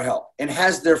might need our help and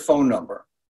has their phone number.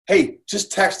 Hey,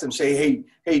 just text them, say,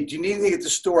 hey, do you need anything at the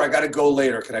store? I got to go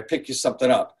later. Can I pick you something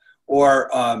up? Or,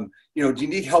 do you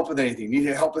need help with anything? Need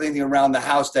help with anything around the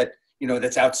house that,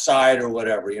 that's outside or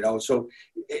whatever, so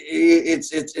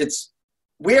it's,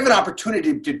 we have an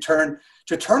opportunity to turn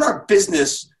our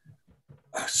business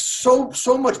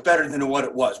so much better than what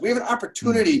it was. We have an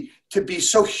opportunity to be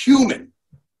so human.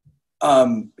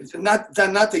 Not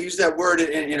to use that word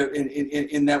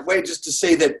in that way, just to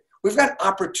say that we've got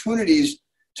opportunities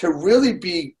to really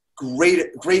be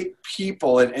great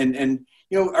people. And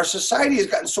our society has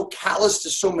gotten so callous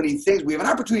to so many things. We have an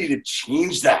opportunity to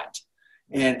change that.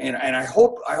 And I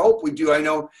hope we do.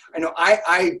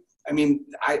 I mean,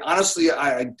 I honestly,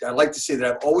 I like to say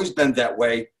that I've always been that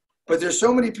way, but there's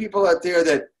so many people out there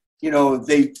that,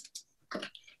 they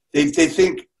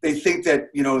think that,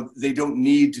 they don't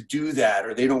need to do that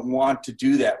or they don't want to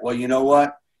do that. Well, you know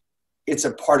what? It's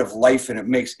a part of life and it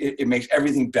makes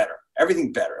everything better.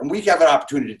 And we have an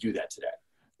opportunity to do that today.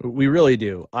 We really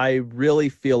do. I really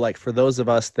feel like for those of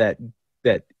us that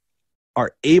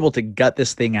are able to gut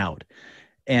this thing out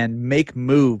and make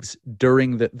moves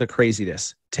during the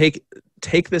craziness, take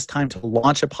this time to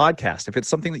launch a podcast. If it's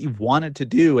something that you've wanted to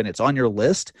do and it's on your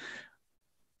list,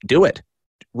 do it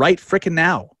right frickin'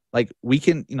 now. Like we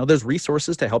can, there's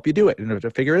resources to help you do it and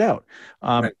to figure it out.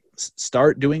 Right.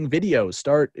 Start doing videos,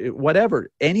 start whatever,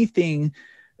 anything.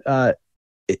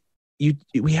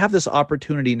 We have this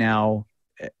opportunity now,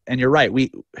 and you're right.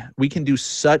 We can do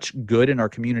such good in our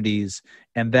communities,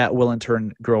 and that will in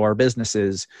turn grow our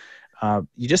businesses.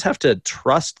 You just have to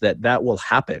trust that will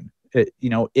happen.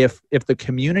 If the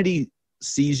community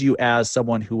sees you as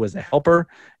someone who was a helper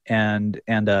and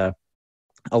a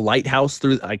lighthouse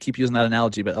through, I keep using that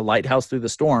analogy, but a lighthouse through the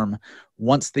storm,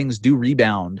 once things do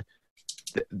rebound,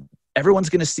 everyone's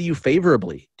going to see you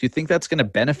favorably. Do you think that's going to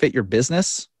benefit your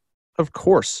business? Of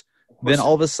course. Then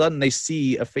all of a sudden they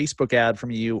see a Facebook ad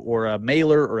from you or a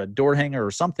mailer or a door hanger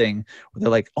or something where they're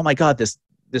like, oh my God, this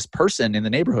person in the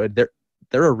neighborhood,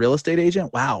 they're a real estate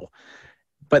agent. Wow.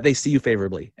 But they see you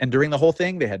favorably. And during the whole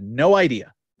thing, they had no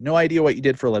idea what you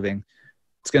did for a living.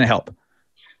 It's going to help.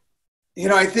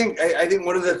 I think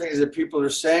one of the things that people are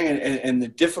saying and the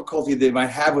difficulty they might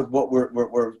have with what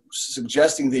we're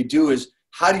suggesting they do is,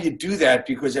 how do you do that?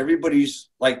 Because everybody's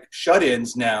like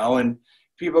shut-ins now, and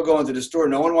people go into the store.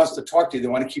 No one wants to talk to you. They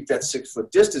want to keep that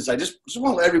 6-foot distance. I just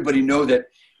want to let everybody know that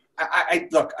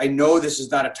look, I know this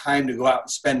is not a time to go out and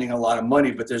spending a lot of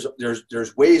money, but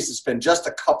there's ways to spend just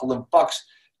a couple of bucks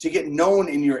to get known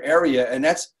in your area. And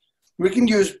you can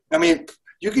use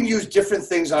different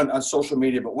things on social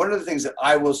media, but one of the things that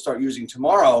I will start using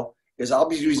tomorrow is I'll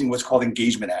be using what's called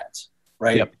engagement ads,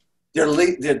 right? Yep.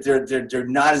 They're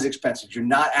not as expensive. You're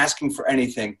not asking for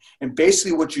anything. And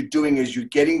basically what you're doing is you're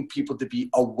getting people to be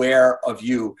aware of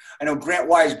you. I know Grant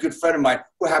Wise, a good friend of mine,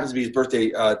 who happens to be his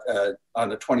birthday on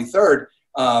the 23rd,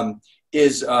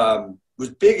 was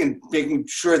big in making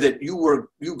sure that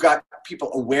you got people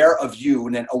aware of you,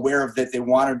 and then aware of that they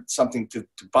wanted something to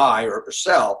buy or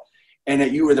sell, and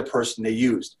that you were the person they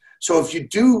used. So if you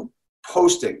do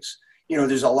postings,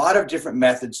 there's a lot of different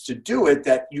methods to do it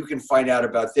that you can find out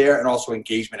about there, and also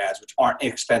engagement ads, which aren't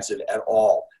expensive at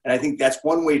all. And I think that's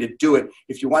one way to do it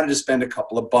if you wanted to spend a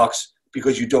couple of bucks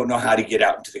because you don't know how to get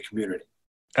out into the community.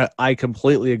 I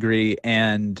completely agree.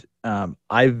 And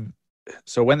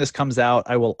so when this comes out,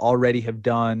 I will already have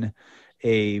done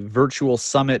a virtual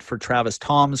summit for Travis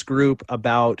Tom's group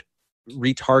about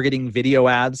retargeting video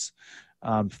ads.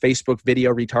 Facebook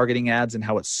video retargeting ads, and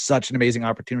how it's such an amazing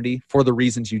opportunity for the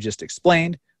reasons you just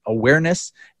explained: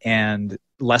 awareness and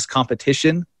less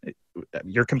competition.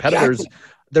 Your competitors,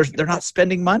 they're not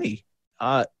spending money.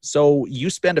 So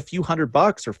you spend a few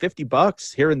 $100 or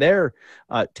 $50 here and there,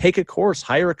 take a course,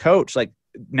 hire a coach. Like,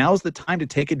 now's the time to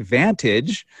take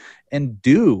advantage and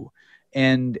do,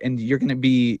 and you're going to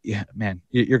be,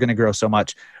 you're going to grow so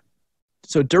much.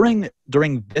 So during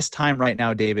this time right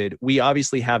now, David, we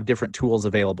obviously have different tools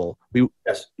available.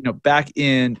 Yes. Back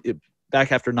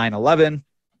after 9/11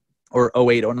 or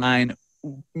 08, 09,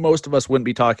 most of us wouldn't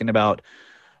be talking about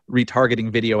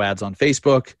retargeting video ads on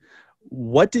Facebook.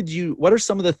 What are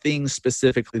some of the things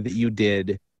specifically that you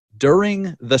did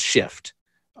during the shift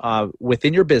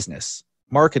within your business,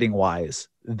 marketing wise,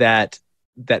 that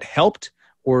helped?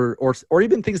 Or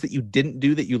even things that you didn't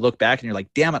do that you look back and you're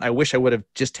like, damn it, I wish I would have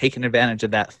just taken advantage of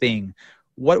that thing.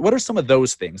 What are some of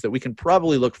those things that we can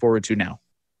probably look forward to now?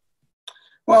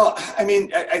 Well,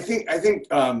 I think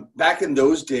back in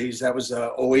those days, that was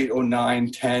 08, 09,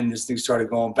 10, this thing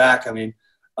started going back. You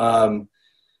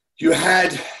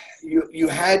had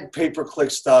pay-per-click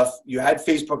stuff. You had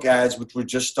Facebook ads, which were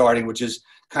just starting, which is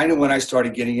kind of when I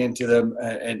started getting into them,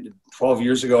 and 12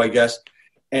 years ago, I guess,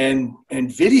 and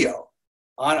video.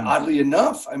 Oddly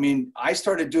enough, I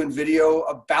started doing video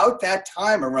about that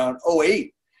time, around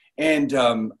 08. And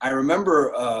I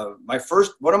remember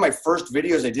one of my first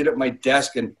videos I did at my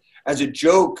desk, and as a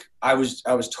joke, I was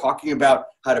talking about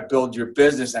how to build your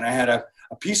business, and I had a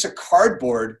piece of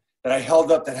cardboard that I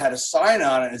held up that had a sign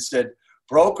on it, and it said,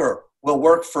 "Broker will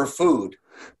work for food,"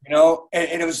 and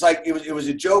it was like it was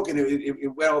a joke, and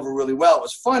it went over really well. It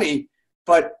was funny,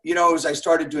 but as I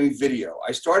started doing video,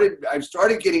 I started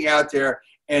getting out there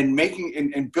and making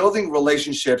and building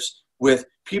relationships with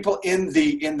people in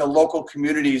the local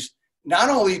communities, not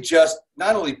only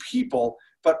people,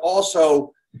 but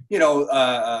also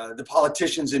the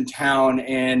politicians in town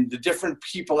and the different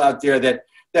people out there that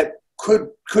could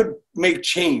make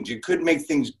change and could make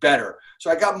things better. So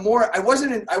I got more. I was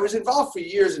involved for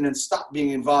years and then stopped being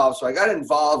involved. So I got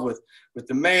involved with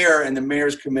the mayor and the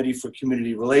mayor's committee for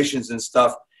community relations and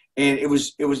stuff. And it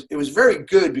was very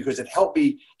good because it helped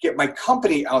me get my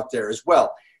company out there as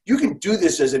well. You can do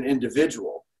this as an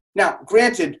individual. Now,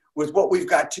 granted, with what we've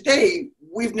got today,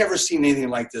 we've never seen anything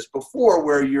like this before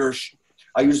where you're,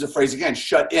 I'll use the phrase again,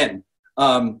 shut in.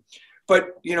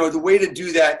 But, you know, the way to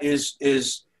do that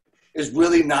is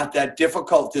really not that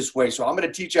difficult this way. So I'm going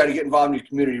to teach you how to get involved in your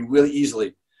community really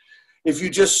easily. If you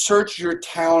just search your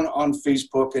town on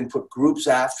Facebook and put groups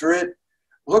after it,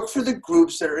 look for the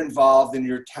groups that are involved in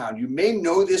your town. You may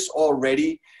know this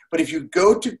already, but if you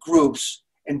go to groups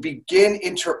and begin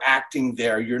interacting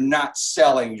there, you're not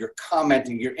selling, you're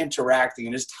commenting, you're interacting.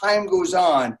 And as time goes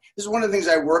on, this is one of the things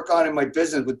I work on in my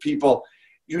business with people.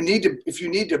 If you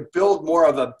need to build more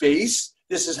of a base,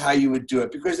 this is how you would do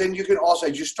it. Because then you can also,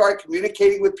 as you start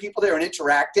communicating with people there and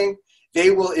interacting, they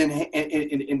will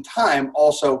in time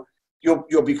also,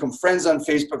 you'll become friends on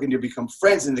Facebook and you'll become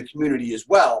friends in the community as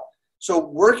well. So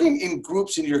working in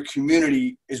groups in your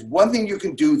community is one thing you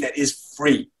can do that is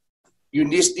free. You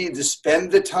just need to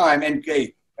spend the time, and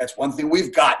hey, that's one thing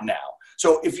we've got now.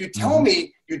 So if you tell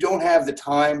me you don't have the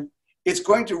time, it's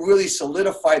going to really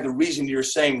solidify the reason you're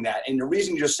saying that. And the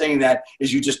reason you're saying that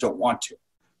is you just don't want to.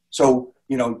 So,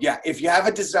 you know, yeah, if you have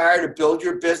a desire to build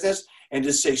your business and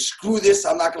just say, screw this,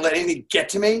 I'm not going to let anything get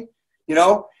to me, you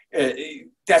know,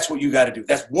 that's what you got to do.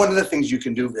 That's one of the things you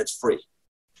can do that's free.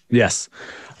 Yes.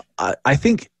 I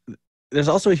think there's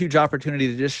also a huge opportunity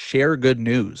to just share good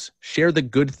news, share the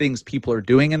good things people are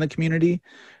doing in the community.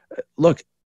 Look,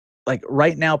 like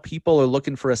right now, people are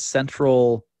looking for a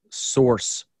central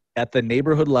source at the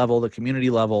neighborhood level, the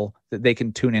community level that they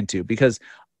can tune into, because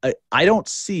I don't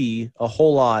see a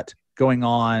whole lot going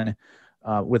on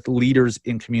with leaders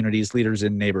in communities, leaders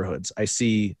in neighborhoods. I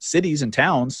see cities and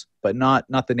towns, but not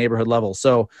the neighborhood level.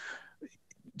 So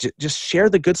just share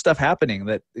the good stuff happening,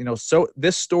 that, you know, so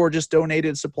this store just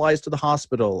donated supplies to the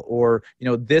hospital, or, you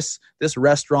know, this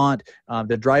restaurant,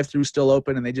 the drive-thru still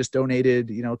open and they just donated,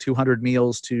 you know, 200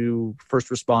 meals to first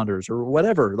responders or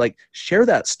whatever. Like, share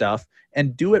that stuff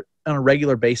and do it on a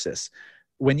regular basis.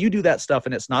 When you do that stuff,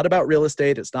 and it's not about real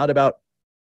estate, it's not about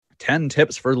 10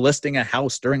 tips for listing a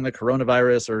house during the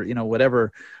coronavirus or, you know,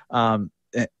 whatever. And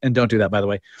don't do that, by the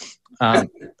way.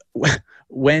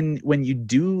 When you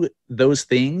do those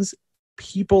things,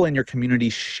 people in your community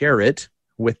share it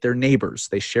with their neighbors.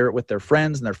 They share it with their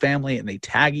friends and their family, and they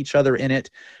tag each other in it,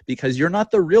 because you're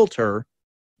not the realtor.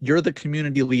 You're the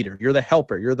community leader. You're the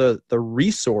helper. You're the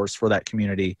resource for that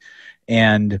community.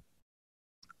 And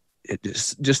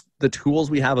just the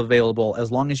tools we have available,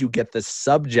 as long as you get the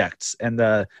subjects and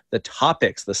the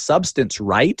topics, the substance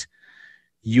right,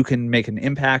 you can make an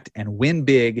impact and win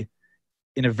big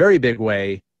in a very big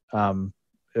way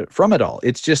from it all.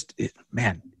 It's just,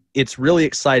 man, it's really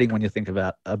exciting when you think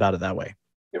about it that way.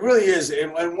 It really is.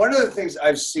 And one of the things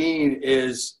I've seen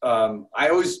is I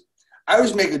always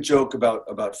make a joke about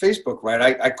Facebook,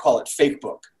 right? I call it fake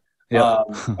book. Yep.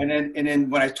 And then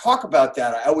when I talk about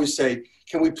that, I always say,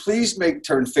 can we please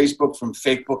turn Facebook from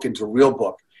fake book into real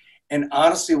book? And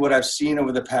honestly, what I've seen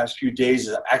over the past few days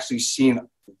is I've actually seen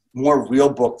more real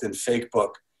book than fake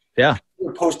book. Yeah.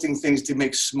 People are posting things to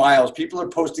make smiles. People are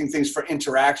posting things for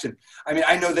interaction. I mean,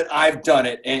 I know that I've done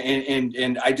it,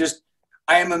 and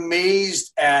I am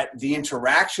amazed at the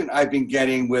interaction I've been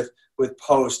getting with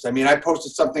posts. I mean, I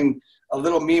posted a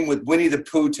little meme with Winnie the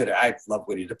Pooh today. I love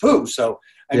Winnie the Pooh. So,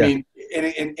 I mean,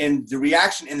 and the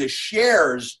reaction and the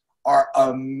shares are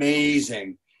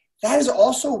amazing. That is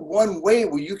also one way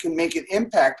where you can make an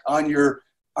impact on your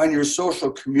social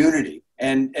community.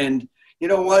 And you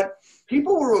know what?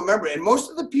 People will remember, and most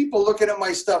of the people looking at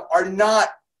my stuff are not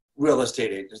real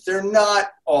estate agents. They're not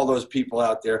all those people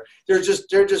out there. They're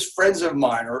just friends of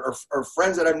mine or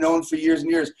friends that I've known for years and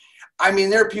years. I mean,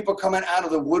 there are people coming out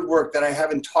of the woodwork that I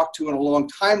haven't talked to in a long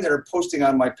time that are posting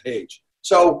on my page.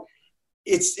 So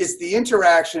it's the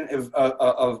interaction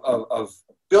of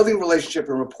building relationship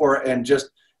and rapport, and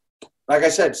just, like I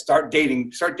said, start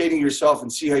dating yourself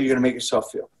and see how you're going to make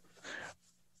yourself feel.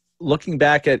 Looking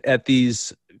back at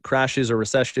these crashes or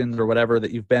recessions or whatever that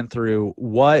you've been through,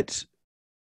 what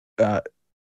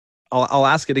I'll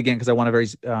ask it again because I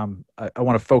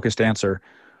want a focused answer.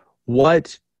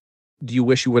 What do you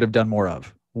wish you would have done more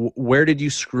of? Where did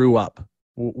you screw up?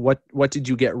 What did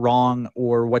you get wrong,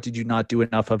 or what did you not do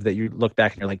enough of that you look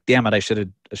back and you're like, damn it, I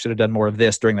should have done more of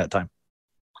this during that time?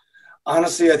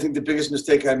 Honestly, I think the biggest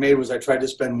mistake I made was I tried to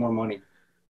spend more money.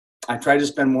 I tried to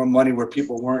spend more money where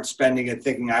people weren't spending it,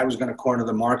 thinking I was going to corner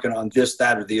the market on this,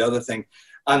 that, or the other thing.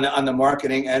 On the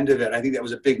marketing end of it, I think that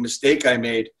was a big mistake I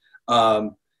made.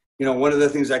 One of the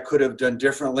things I could have done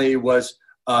differently was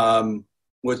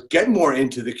get more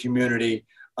into the community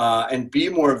and be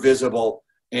more visible.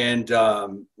 and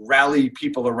rally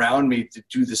people around me to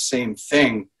do the same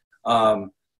thing.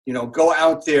 Go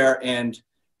out there and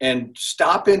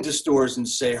stop into stores and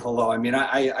say hello. I mean,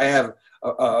 I have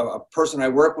a person I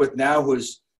work with now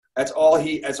that's all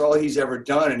he's ever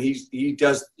done, and he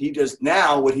does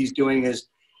now. What he's doing is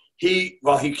he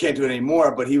can't do it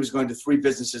anymore, but he was going to 3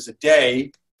 businesses a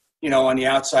day, on the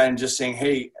outside, and just saying,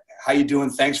 hey, how you doing?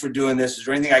 Thanks for doing this. Is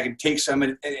there anything I can take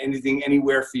anything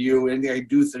anywhere for you? Anything I can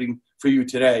do for you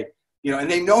today? And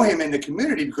they know him in the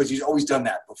community because he's always done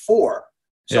that before.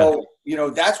 So,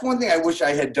 that's one thing I wish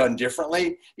I had done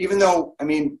differently, even though, I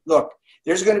mean, look,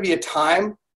 there's going to be a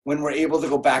time when we're able to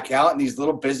go back out and these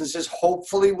little businesses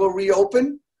hopefully will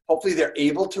reopen. Hopefully they're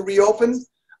able to reopen.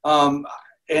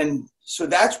 And so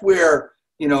that's where,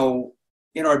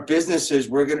 in our businesses,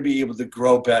 we're going to be able to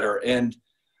grow better. And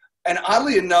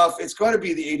oddly enough, it's going to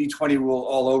be the 80-20 rule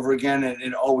all over again, and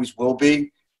it always will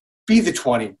be. Be the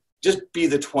 20. Just be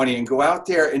the 20 and go out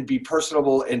there and be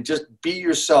personable and just be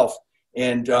yourself.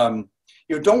 And,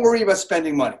 don't worry about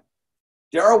spending money.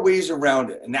 There are ways around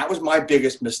it. And that was my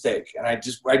biggest mistake. And I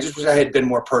just wish I had been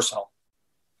more personal.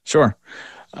 Sure.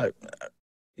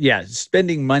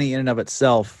 Spending money in and of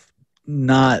itself,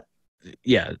 I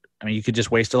mean, you could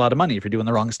just waste a lot of money if you're doing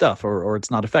the wrong stuff or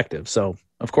it's not effective. So,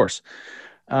 of course.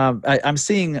 I'm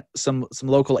seeing some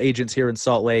local agents here in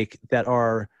Salt Lake that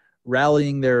are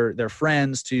rallying their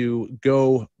friends to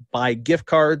go buy gift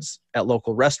cards at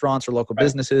local restaurants or local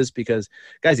businesses, because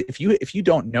guys, if you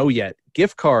don't know yet,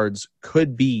 gift cards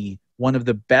could be one of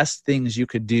the best things you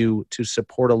could do to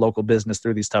support a local business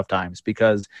through these tough times,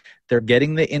 because they're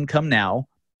getting the income now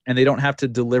and they don't have to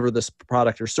deliver this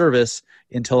product or service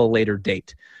until a later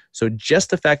date. So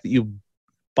just the fact that you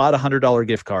bought $100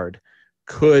 gift card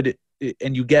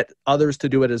and you get others to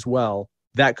do it as well,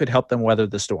 that could help them weather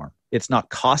the storm. It's not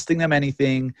costing them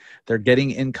anything. They're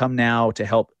getting income now to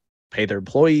help pay their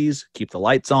employees, keep the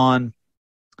lights on,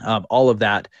 all of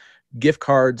that. Gift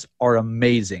cards are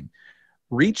amazing.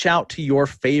 Reach out to your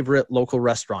favorite local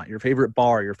restaurant, your favorite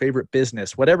bar, your favorite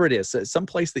business, whatever it is, some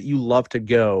place that you love to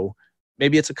go.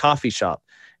 Maybe it's a coffee shop,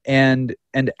 and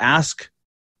ask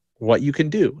what you can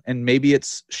do. And maybe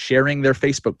it's sharing their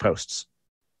Facebook posts.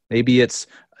 Maybe it's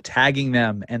tagging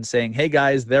them and saying, hey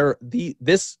guys,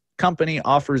 this company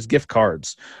offers gift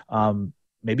cards.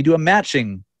 Maybe do a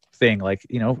matching thing, like,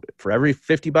 for every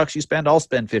 $50 you spend, I'll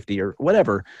spend 50 or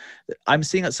whatever. I'm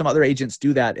seeing some other agents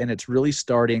do that, and it's really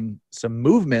starting some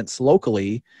movements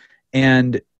locally.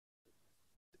 And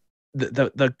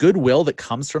the goodwill that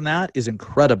comes from that is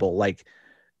incredible. Like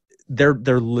they're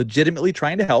legitimately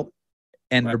trying to help,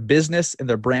 and their business and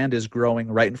their brand is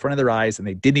growing right in front of their eyes, and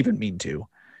they didn't even mean to.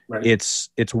 Right. It's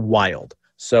wild.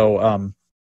 So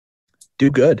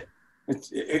do good.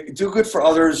 Do good for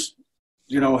others.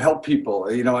 Help people.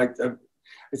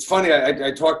 It's funny.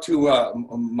 I talked to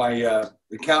my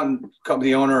accountant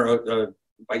company owner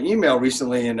by email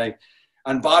recently, and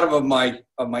on bottom of my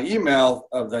email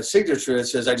of the signature, it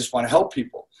says, "I just want to help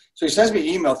people." So he sends me an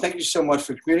email. Thank you so much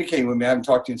for communicating with me. I haven't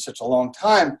talked to you in such a long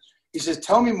time. He says,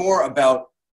 "Tell me more about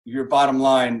your bottom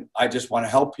line. I just want to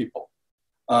help people."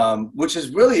 Which is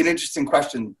really an interesting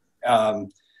question.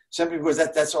 Simply because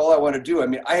that's all I want to do. I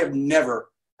mean, I have never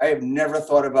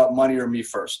thought about money or me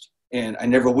first, and I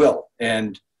never will.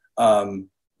 And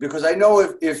because I know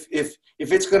if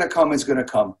it's going to come, it's going to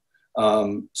come.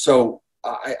 So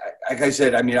like I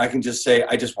said, I mean, I can just say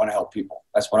I just want to help people.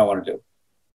 That's what I want to do.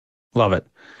 Love it.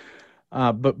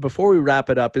 But before we wrap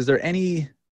it up, is there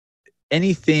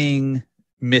anything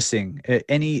missing?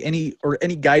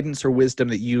 Any guidance or wisdom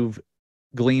that you've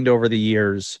gleaned over the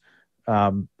years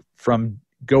from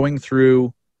going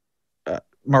through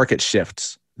market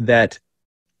shifts that,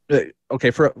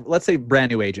 for let's say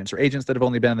brand new agents or agents that have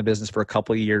only been in the business for a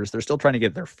couple of years, they're still trying to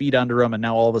get their feet under them. And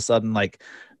now all of a sudden, like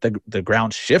the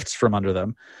ground shifts from under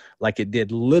them, like it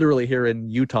did literally here in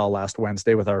Utah last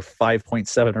Wednesday with our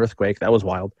 5.7 earthquake. That was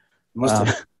wild.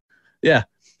 Yeah.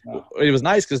 Wow. It was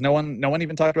nice because no one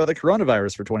even talked about the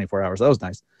coronavirus for 24 hours. That was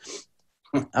nice.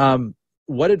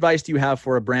 What advice do you have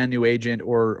for a brand new agent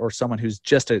or someone who's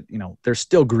just they're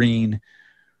still green?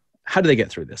 How do they get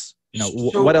through this?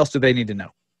 What else do they need to know?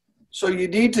 So you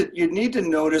need to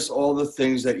notice all the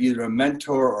things that either a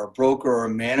mentor or a broker or a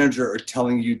manager are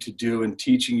telling you to do and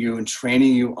teaching you and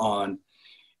training you on.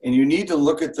 And you need to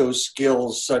look at those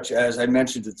skills, such as I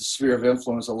mentioned at the sphere of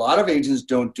influence. A lot of agents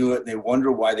don't do it. They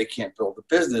wonder why they can't build a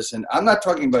business. And I'm not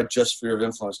talking about just sphere of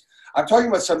influence. I'm talking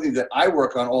about something that I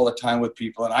work on all the time with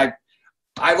people. And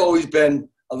I've always been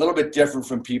a little bit different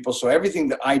from people. So everything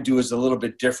that I do is a little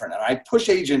bit different. And I push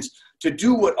agents to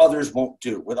do what others won't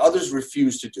do, what others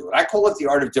refuse to do. And I call it the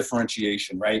art of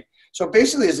differentiation, right? So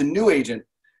basically, as a new agent,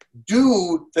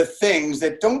 do the things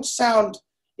that don't sound,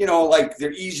 like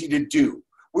they're easy to do.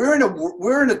 We're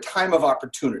in a time of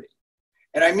opportunity.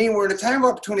 And I mean, we're in a time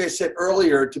of opportunity, I said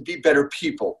earlier, to be better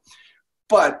people.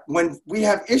 But when we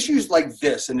have issues like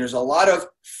this, and there's a lot of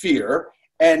fear,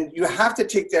 and you have to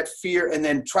take that fear and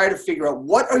then try to figure out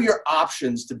what are your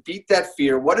options to beat that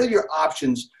fear? What are your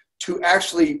options to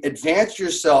actually advance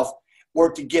yourself or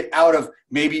to get out of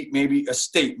maybe a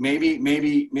state?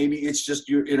 Maybe it's just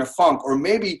you're in a funk, or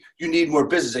maybe you need more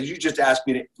business. As you just asked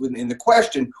me in the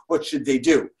question, what should they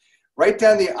do? Write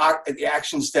down the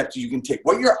action steps you can take,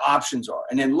 what your options are,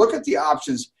 and then look at the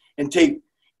options and take,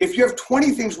 if you have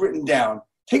 20 things written down,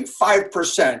 take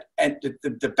 5% and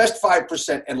the best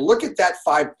 5% and look at that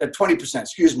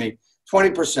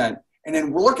 20%, and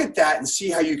then look at that and see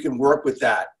how you can work with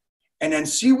that. And then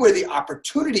see where the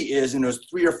opportunity is in those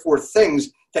 3 or 4 things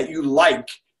that you like,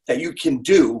 that you can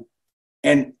do,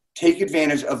 and take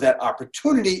advantage of that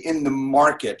opportunity in the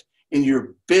market, in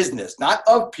your business, not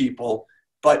of people,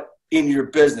 but in your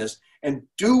business, and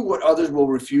do what others will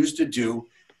refuse to do.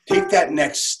 Take that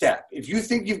next step. If you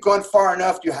think you've gone far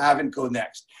enough, you haven't, go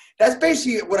next. That's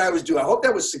basically what I was doing. I hope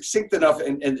that was succinct enough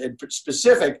and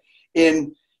specific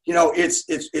in,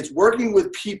 it's working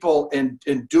with people and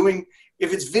doing.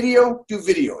 If it's video, do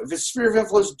video. If it's sphere of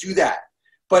influence, do that.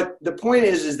 But the point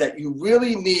is that you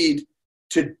really need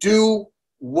to do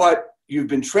what you've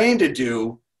been trained to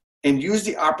do and use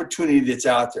the opportunity that's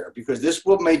out there, because this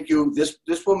will make you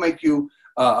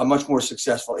a much more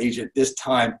successful agent this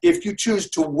time if you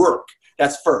choose to work.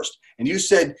 That's first. And you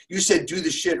said do the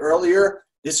shit earlier.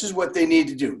 This is what they need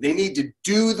to do. They need to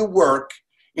do the work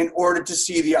in order to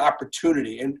see the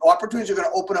opportunity. And opportunities are going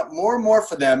to open up more and more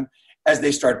for them as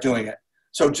they start doing it.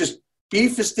 So just be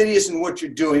fastidious in what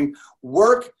you're doing.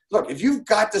 Work. Look, if you've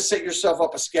got to set yourself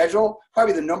up a schedule,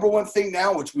 probably the number one thing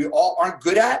now, which we all aren't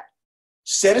good at,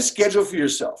 set a schedule for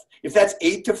yourself. If that's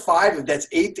 8 to 5, if that's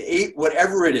 8 to 8,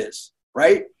 whatever it is,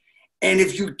 right? And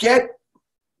if you get,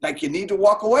 like, you need to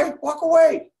walk away,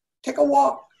 take a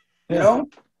walk,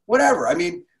 whatever. I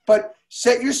mean, but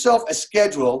set yourself a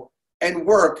schedule and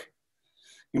work.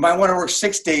 You might want to work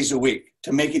 6 days a week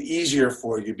to make it easier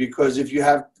for you, because if you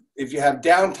have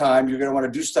downtime, you're going to want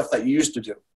to do stuff that you used to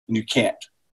do, and you can't.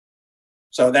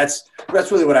 So that's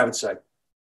really what I would say.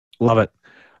 Love it.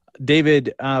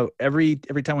 David, every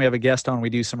time we have a guest on, we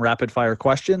do some rapid fire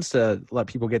questions to let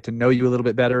people get to know you a little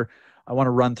bit better. I want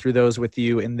to run through those with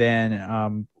you, and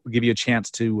then we'll give you a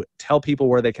chance to tell people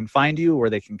where they can find you, where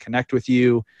they can connect with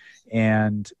you.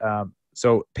 And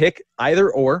so pick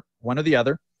either or, one or the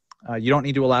other. You don't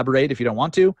need to elaborate if you don't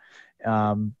want to.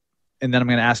 And then I'm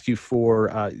going to ask you for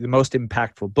the most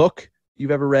impactful book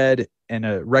you've ever read and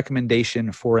a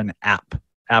recommendation for an app,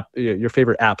 your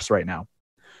favorite apps right now.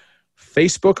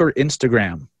 Facebook or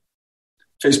Instagram?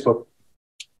 Facebook.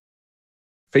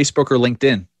 Facebook or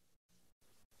LinkedIn?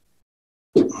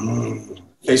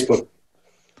 Facebook.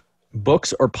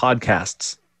 Books or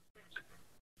podcasts?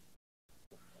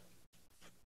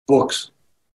 Books.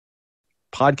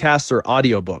 Podcasts or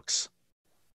audiobooks?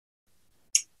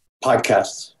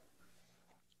 Podcasts.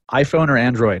 iPhone or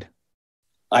Android?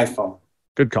 iPhone.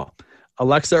 Good call.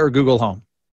 Alexa or Google Home?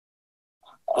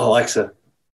 Alexa.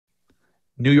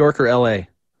 New York or LA?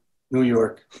 New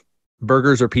York.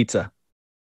 Burgers or pizza?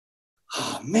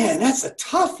 Oh, man, that's a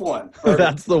tough one.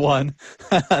 That's the one.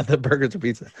 The burgers or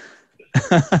pizza.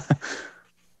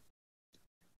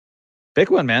 Pick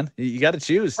one, man. You got to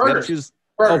choose. You got to choose.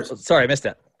 Burgers. Oh, sorry, I missed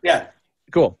that. Yeah.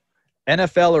 Cool.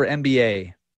 NFL or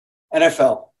NBA?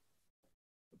 NFL.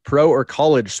 Pro or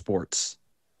college sports?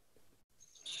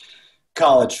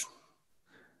 College.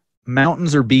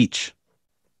 Mountains or beach?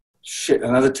 Shit,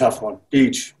 another tough one.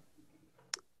 Beach.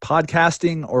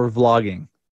 Podcasting or vlogging?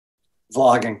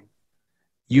 Vlogging.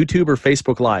 YouTube or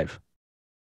Facebook Live?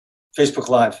 Facebook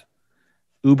Live.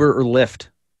 Uber or Lyft?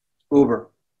 Uber.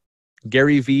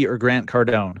 Gary Vee or Grant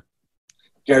Cardone?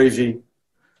 Gary Vee.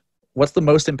 What's the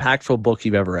most impactful book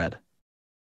you've ever read?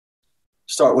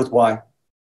 Start with why.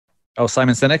 Oh,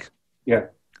 Simon Sinek? Yeah.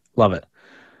 Love it.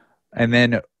 And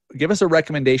then give us a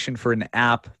recommendation for an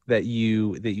app that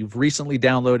you've recently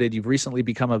downloaded, you've recently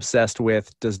become obsessed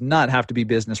with, does not have to be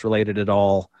business related at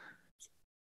all.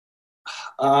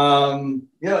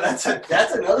 That's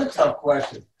another tough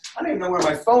question. I don't even know where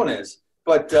my phone is,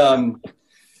 but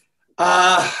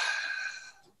I'm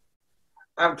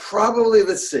probably,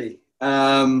 let's see.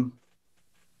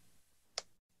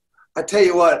 I tell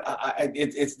you what,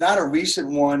 it's not a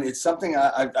recent one. It's something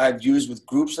I've used with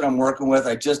groups that I'm working with.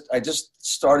 I just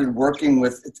started working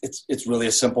with. It's really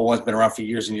a simple one. It's been around for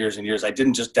years and years and years. I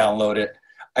didn't just download it.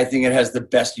 I think it has the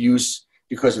best use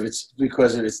because of its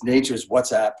nature is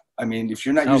WhatsApp. I mean, if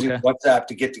you're not using WhatsApp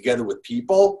to get together with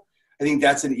people, I think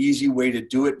that's an easy way to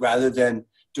do it rather than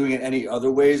doing it any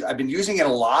other ways. I've been using it a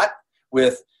lot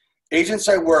with agents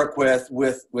I work with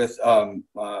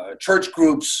church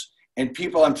groups and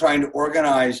people I'm trying to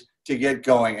organize to get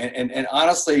going. And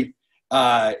honestly,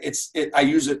 I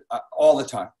use it all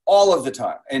of the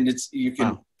time. And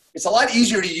it's a lot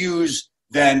easier to use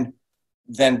than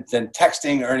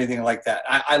texting or anything like that.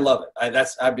 I love it.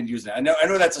 I've been using it. I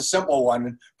know that's a simple one,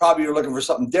 and probably you're looking for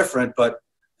something different, but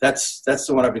that's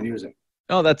the one I've been using.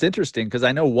 Oh, that's interesting because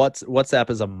I know WhatsApp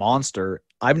is a monster.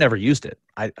 I've never used it.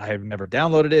 I've never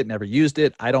downloaded it, never used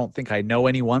it. I don't think I know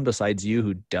anyone besides you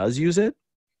who does use it.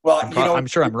 Well, I'm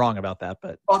sure I'm wrong about that,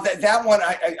 but that one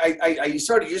I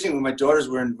started using when my daughters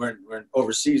were in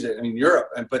overseas. I mean Europe,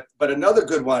 but another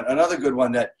good one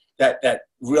that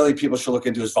really people should look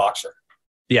into is Voxer.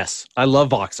 Yes, I love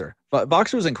Voxer.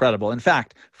 Voxer is incredible. In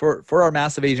fact, for our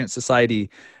Massive Agent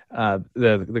Society,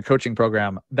 the coaching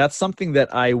program, that's something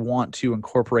that I want to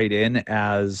incorporate in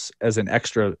as an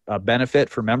extra benefit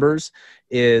for members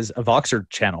is a Voxer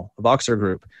channel, a Voxer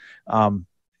group.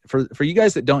 For you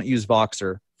guys that don't use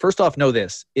Voxer, first off, know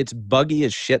this: it's buggy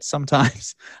as shit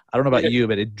sometimes. I don't know about you,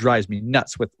 but it drives me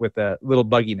nuts with a little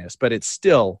bugginess. But it's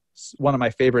still one of my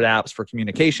favorite apps for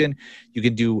communication. You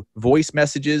can do voice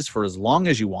messages for as long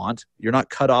as you want. You're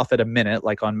not cut off at a minute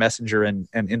like on Messenger and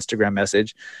Instagram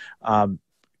message.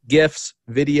 GIFs,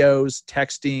 videos,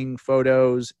 texting,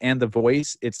 photos, and the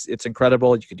voice. It's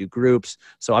incredible. You can do groups.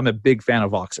 So I'm a big fan of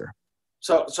Voxer.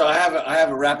 So I have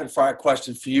a rapid fire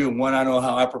question for you, and one I don't know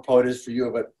how apropos it is for you,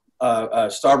 but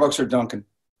Starbucks or Dunkin'?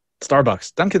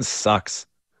 Starbucks. Dunkin' sucks.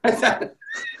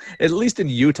 At least in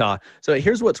Utah. So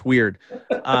here's what's weird.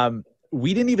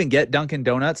 We didn't even get Dunkin'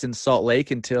 Donuts in Salt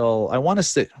Lake until I want to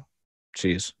say,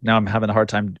 now I'm having a hard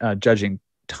time judging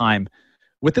time.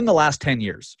 Within the last 10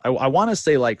 years, I want to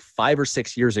say like 5 or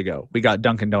 6 years ago, we got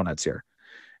Dunkin' Donuts here.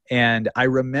 And I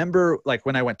remember like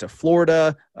when I went to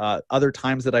Florida, other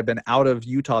times that I've been out of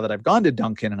Utah that I've gone to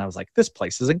Dunkin', and I was like, this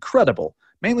place is incredible.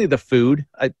 Mainly the food.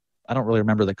 I don't really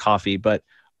remember the coffee, but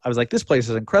I was like, this place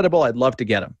is incredible. I'd love to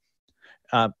get them.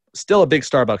 Still a big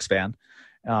Starbucks fan.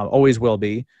 Always will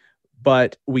be.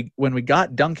 But when we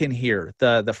got Dunkin' here,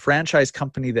 the franchise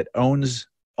company that owns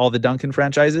all the Dunkin'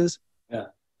 franchises,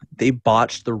 they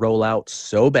botched the rollout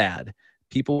so bad.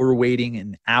 People were waiting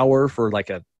an hour for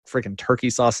like a freaking turkey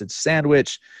sausage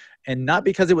sandwich, and not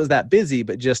because it was that busy,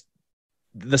 but just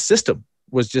the system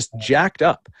was just jacked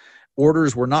up.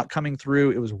 Orders were not coming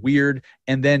through. It was weird.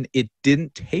 And then it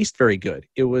didn't taste very good.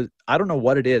 I don't know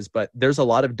what it is, but there's a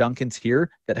lot of Dunkins here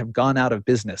that have gone out of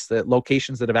business, the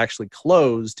locations that have actually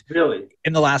closed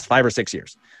in the last 5 or 6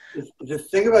 years. The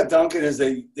thing about Dunkin' is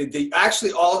they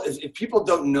actually if people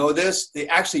don't know this, they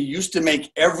actually used to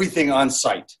make everything on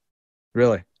site.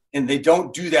 Really? And they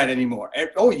don't do that anymore.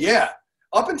 Oh, yeah.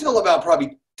 Up until about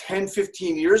probably 10,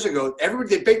 15 years ago,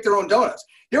 they baked their own donuts.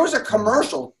 There was a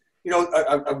commercial,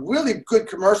 a really good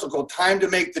commercial called Time to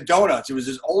Make the Donuts. It was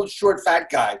this old, short, fat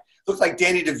guy. Looked like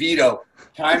Danny DeVito.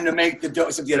 Time to make the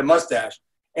donuts. Except he had a mustache.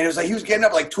 And it was like he was getting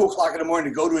up like 2 o'clock in the morning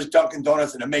to go to his Dunkin'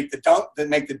 Donuts and to make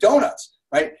the donuts.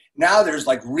 Right now, there's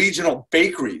like regional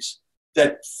bakeries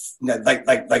that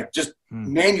just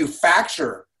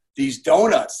manufacture these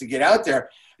donuts to get out there.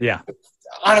 Yeah.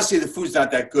 Honestly, the food's not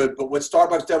that good, but what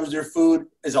Starbucks does with their food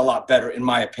is a lot better, in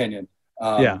my opinion.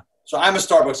 So I'm a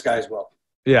Starbucks guy as well.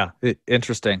 Yeah.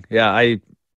 Interesting. Yeah.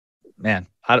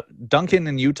 Dunkin'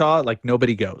 in Utah, like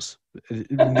nobody goes.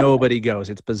 Nobody goes.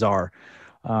 It's bizarre.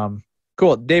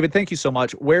 Cool. David, thank you so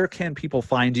much. Where can people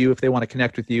find you if they want to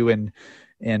connect with you and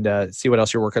see what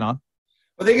else you're working on?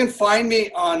 Well, they can find me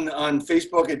on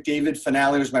Facebook at David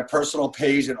Fanale, which is my personal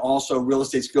page, and also Real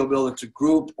Estate Skill Builder. It's a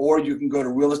group, or you can go to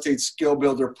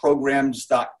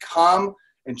realestateskillbuilderprograms.com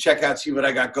and check out, see what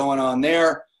I got going on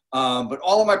there. But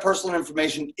all of my personal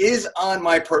information is on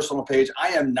my personal page. I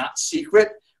am not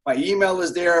secret. My email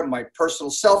is there. My personal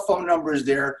cell phone number is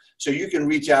there. So you can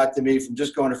reach out to me from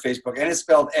just going to Facebook. And it's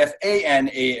spelled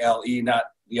Fanale, not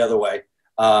the other way.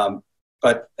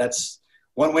 But that's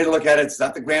one way to look at it. It's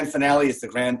not the grand finale. It's the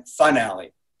grand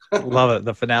finale. Love it.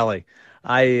 The finale.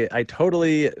 I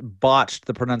totally botched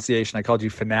the pronunciation. I called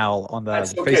you Fanale on the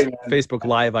Facebook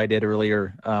Live I did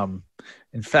earlier.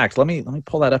 In fact, let me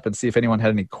pull that up and see if anyone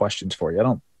had any questions for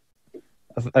you.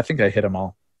 I think I hit them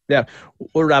all. Yeah,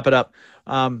 we'll wrap it up.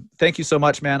 Thank you so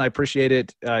much, man. I appreciate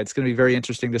it. It's going to be very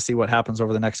interesting to see what happens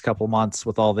over the next couple of months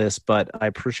with all this, but I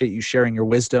appreciate you sharing your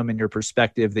wisdom and your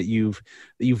perspective that you've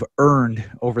earned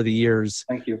over the years.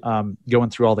 Thank you. Going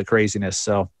through all the craziness.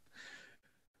 So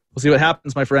we'll see what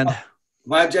happens, my friend.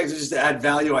 My objective is just to add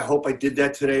value. I hope I did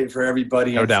that today for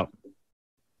everybody. No doubt.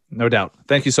 No doubt.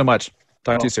 Thank you so much.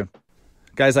 Talk to you soon.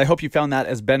 Guys, I hope you found that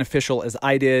as beneficial as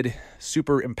I did.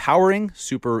 Super empowering,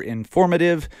 super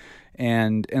informative.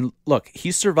 And look,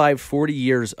 he's survived 40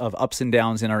 years of ups and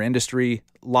downs in our industry,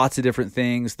 lots of different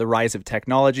things, the rise of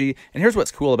technology. And here's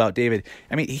what's cool about David.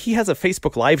 I mean, he has a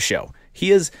Facebook Live show.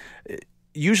 He is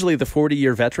usually the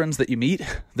 40-year veterans that you meet.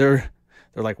 They're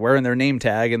like wearing their name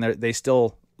tag, and they're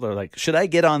like, should I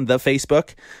get on the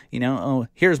Facebook? Oh,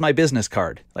 here's my business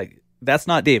card. Like, that's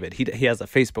not David. He has a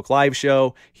Facebook Live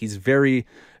show. He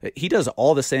does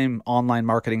all the same online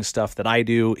marketing stuff that I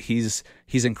do. He's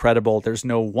incredible. There's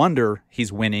no wonder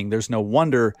he's winning. There's no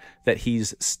wonder that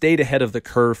he's stayed ahead of the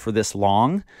curve for this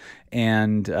long.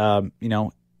 And, a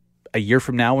year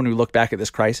from now, when we look back at this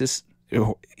crisis,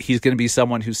 he's going to be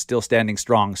someone who's still standing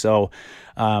strong. So,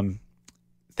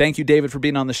 thank you, David, for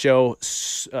being on the show.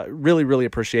 Really, really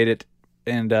appreciate it.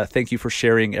 And thank you for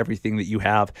sharing everything that you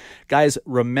have. Guys,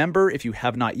 remember, if you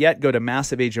have not yet, go to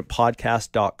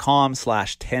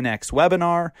massiveagentpodcast.com/10x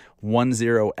webinar,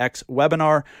 10x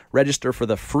webinar. Register for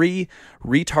the free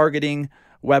retargeting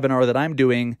webinar that I'm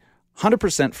doing,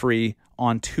 100% free,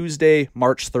 on Tuesday,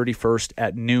 March 31st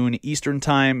at noon Eastern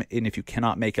time. And if you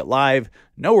cannot make it live,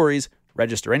 no worries.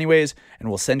 Register anyways, and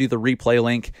we'll send you the replay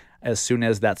link as soon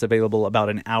as that's available, about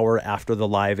an hour after the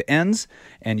live ends,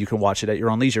 and you can watch it at your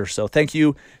own leisure. So thank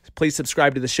you. Please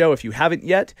subscribe to the show if you haven't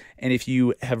yet. And if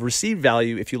you have received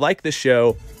value, if you like this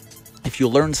show, if you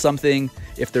learned something,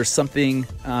 if there's something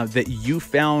that you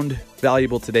found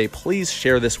valuable today, please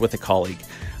share this with a colleague.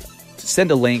 Send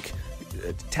a link,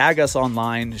 tag us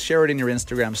online, share it in your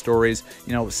Instagram stories,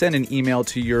 send an email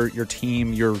to your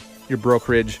team, your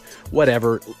brokerage,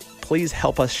 whatever. Please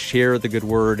help us share the good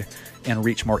word and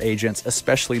reach more agents,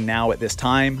 especially now at this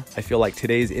time. I feel like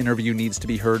today's interview needs to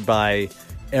be heard by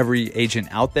every agent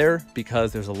out there,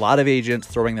 because there's a lot of agents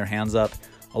throwing their hands up,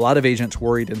 a lot of agents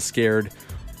worried and scared.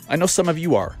 I know some of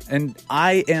you are, and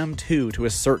I am too, to a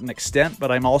certain extent,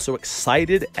 but I'm also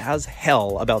excited as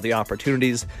hell about the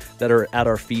opportunities that are at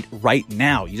our feet right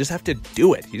now. You just have to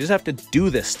do it. You just have to do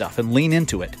this stuff and lean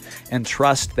into it and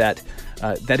trust that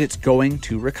it's going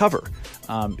to recover.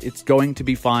 It's going to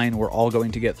be fine. We're all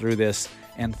going to get through this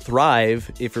and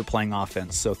thrive if you're playing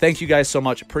offense. So thank you guys so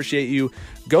much. Appreciate you.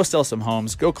 Go sell some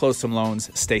homes. Go close some loans.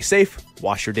 Stay safe.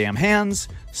 Wash your damn hands.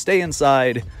 Stay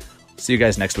inside. See you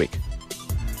guys next week.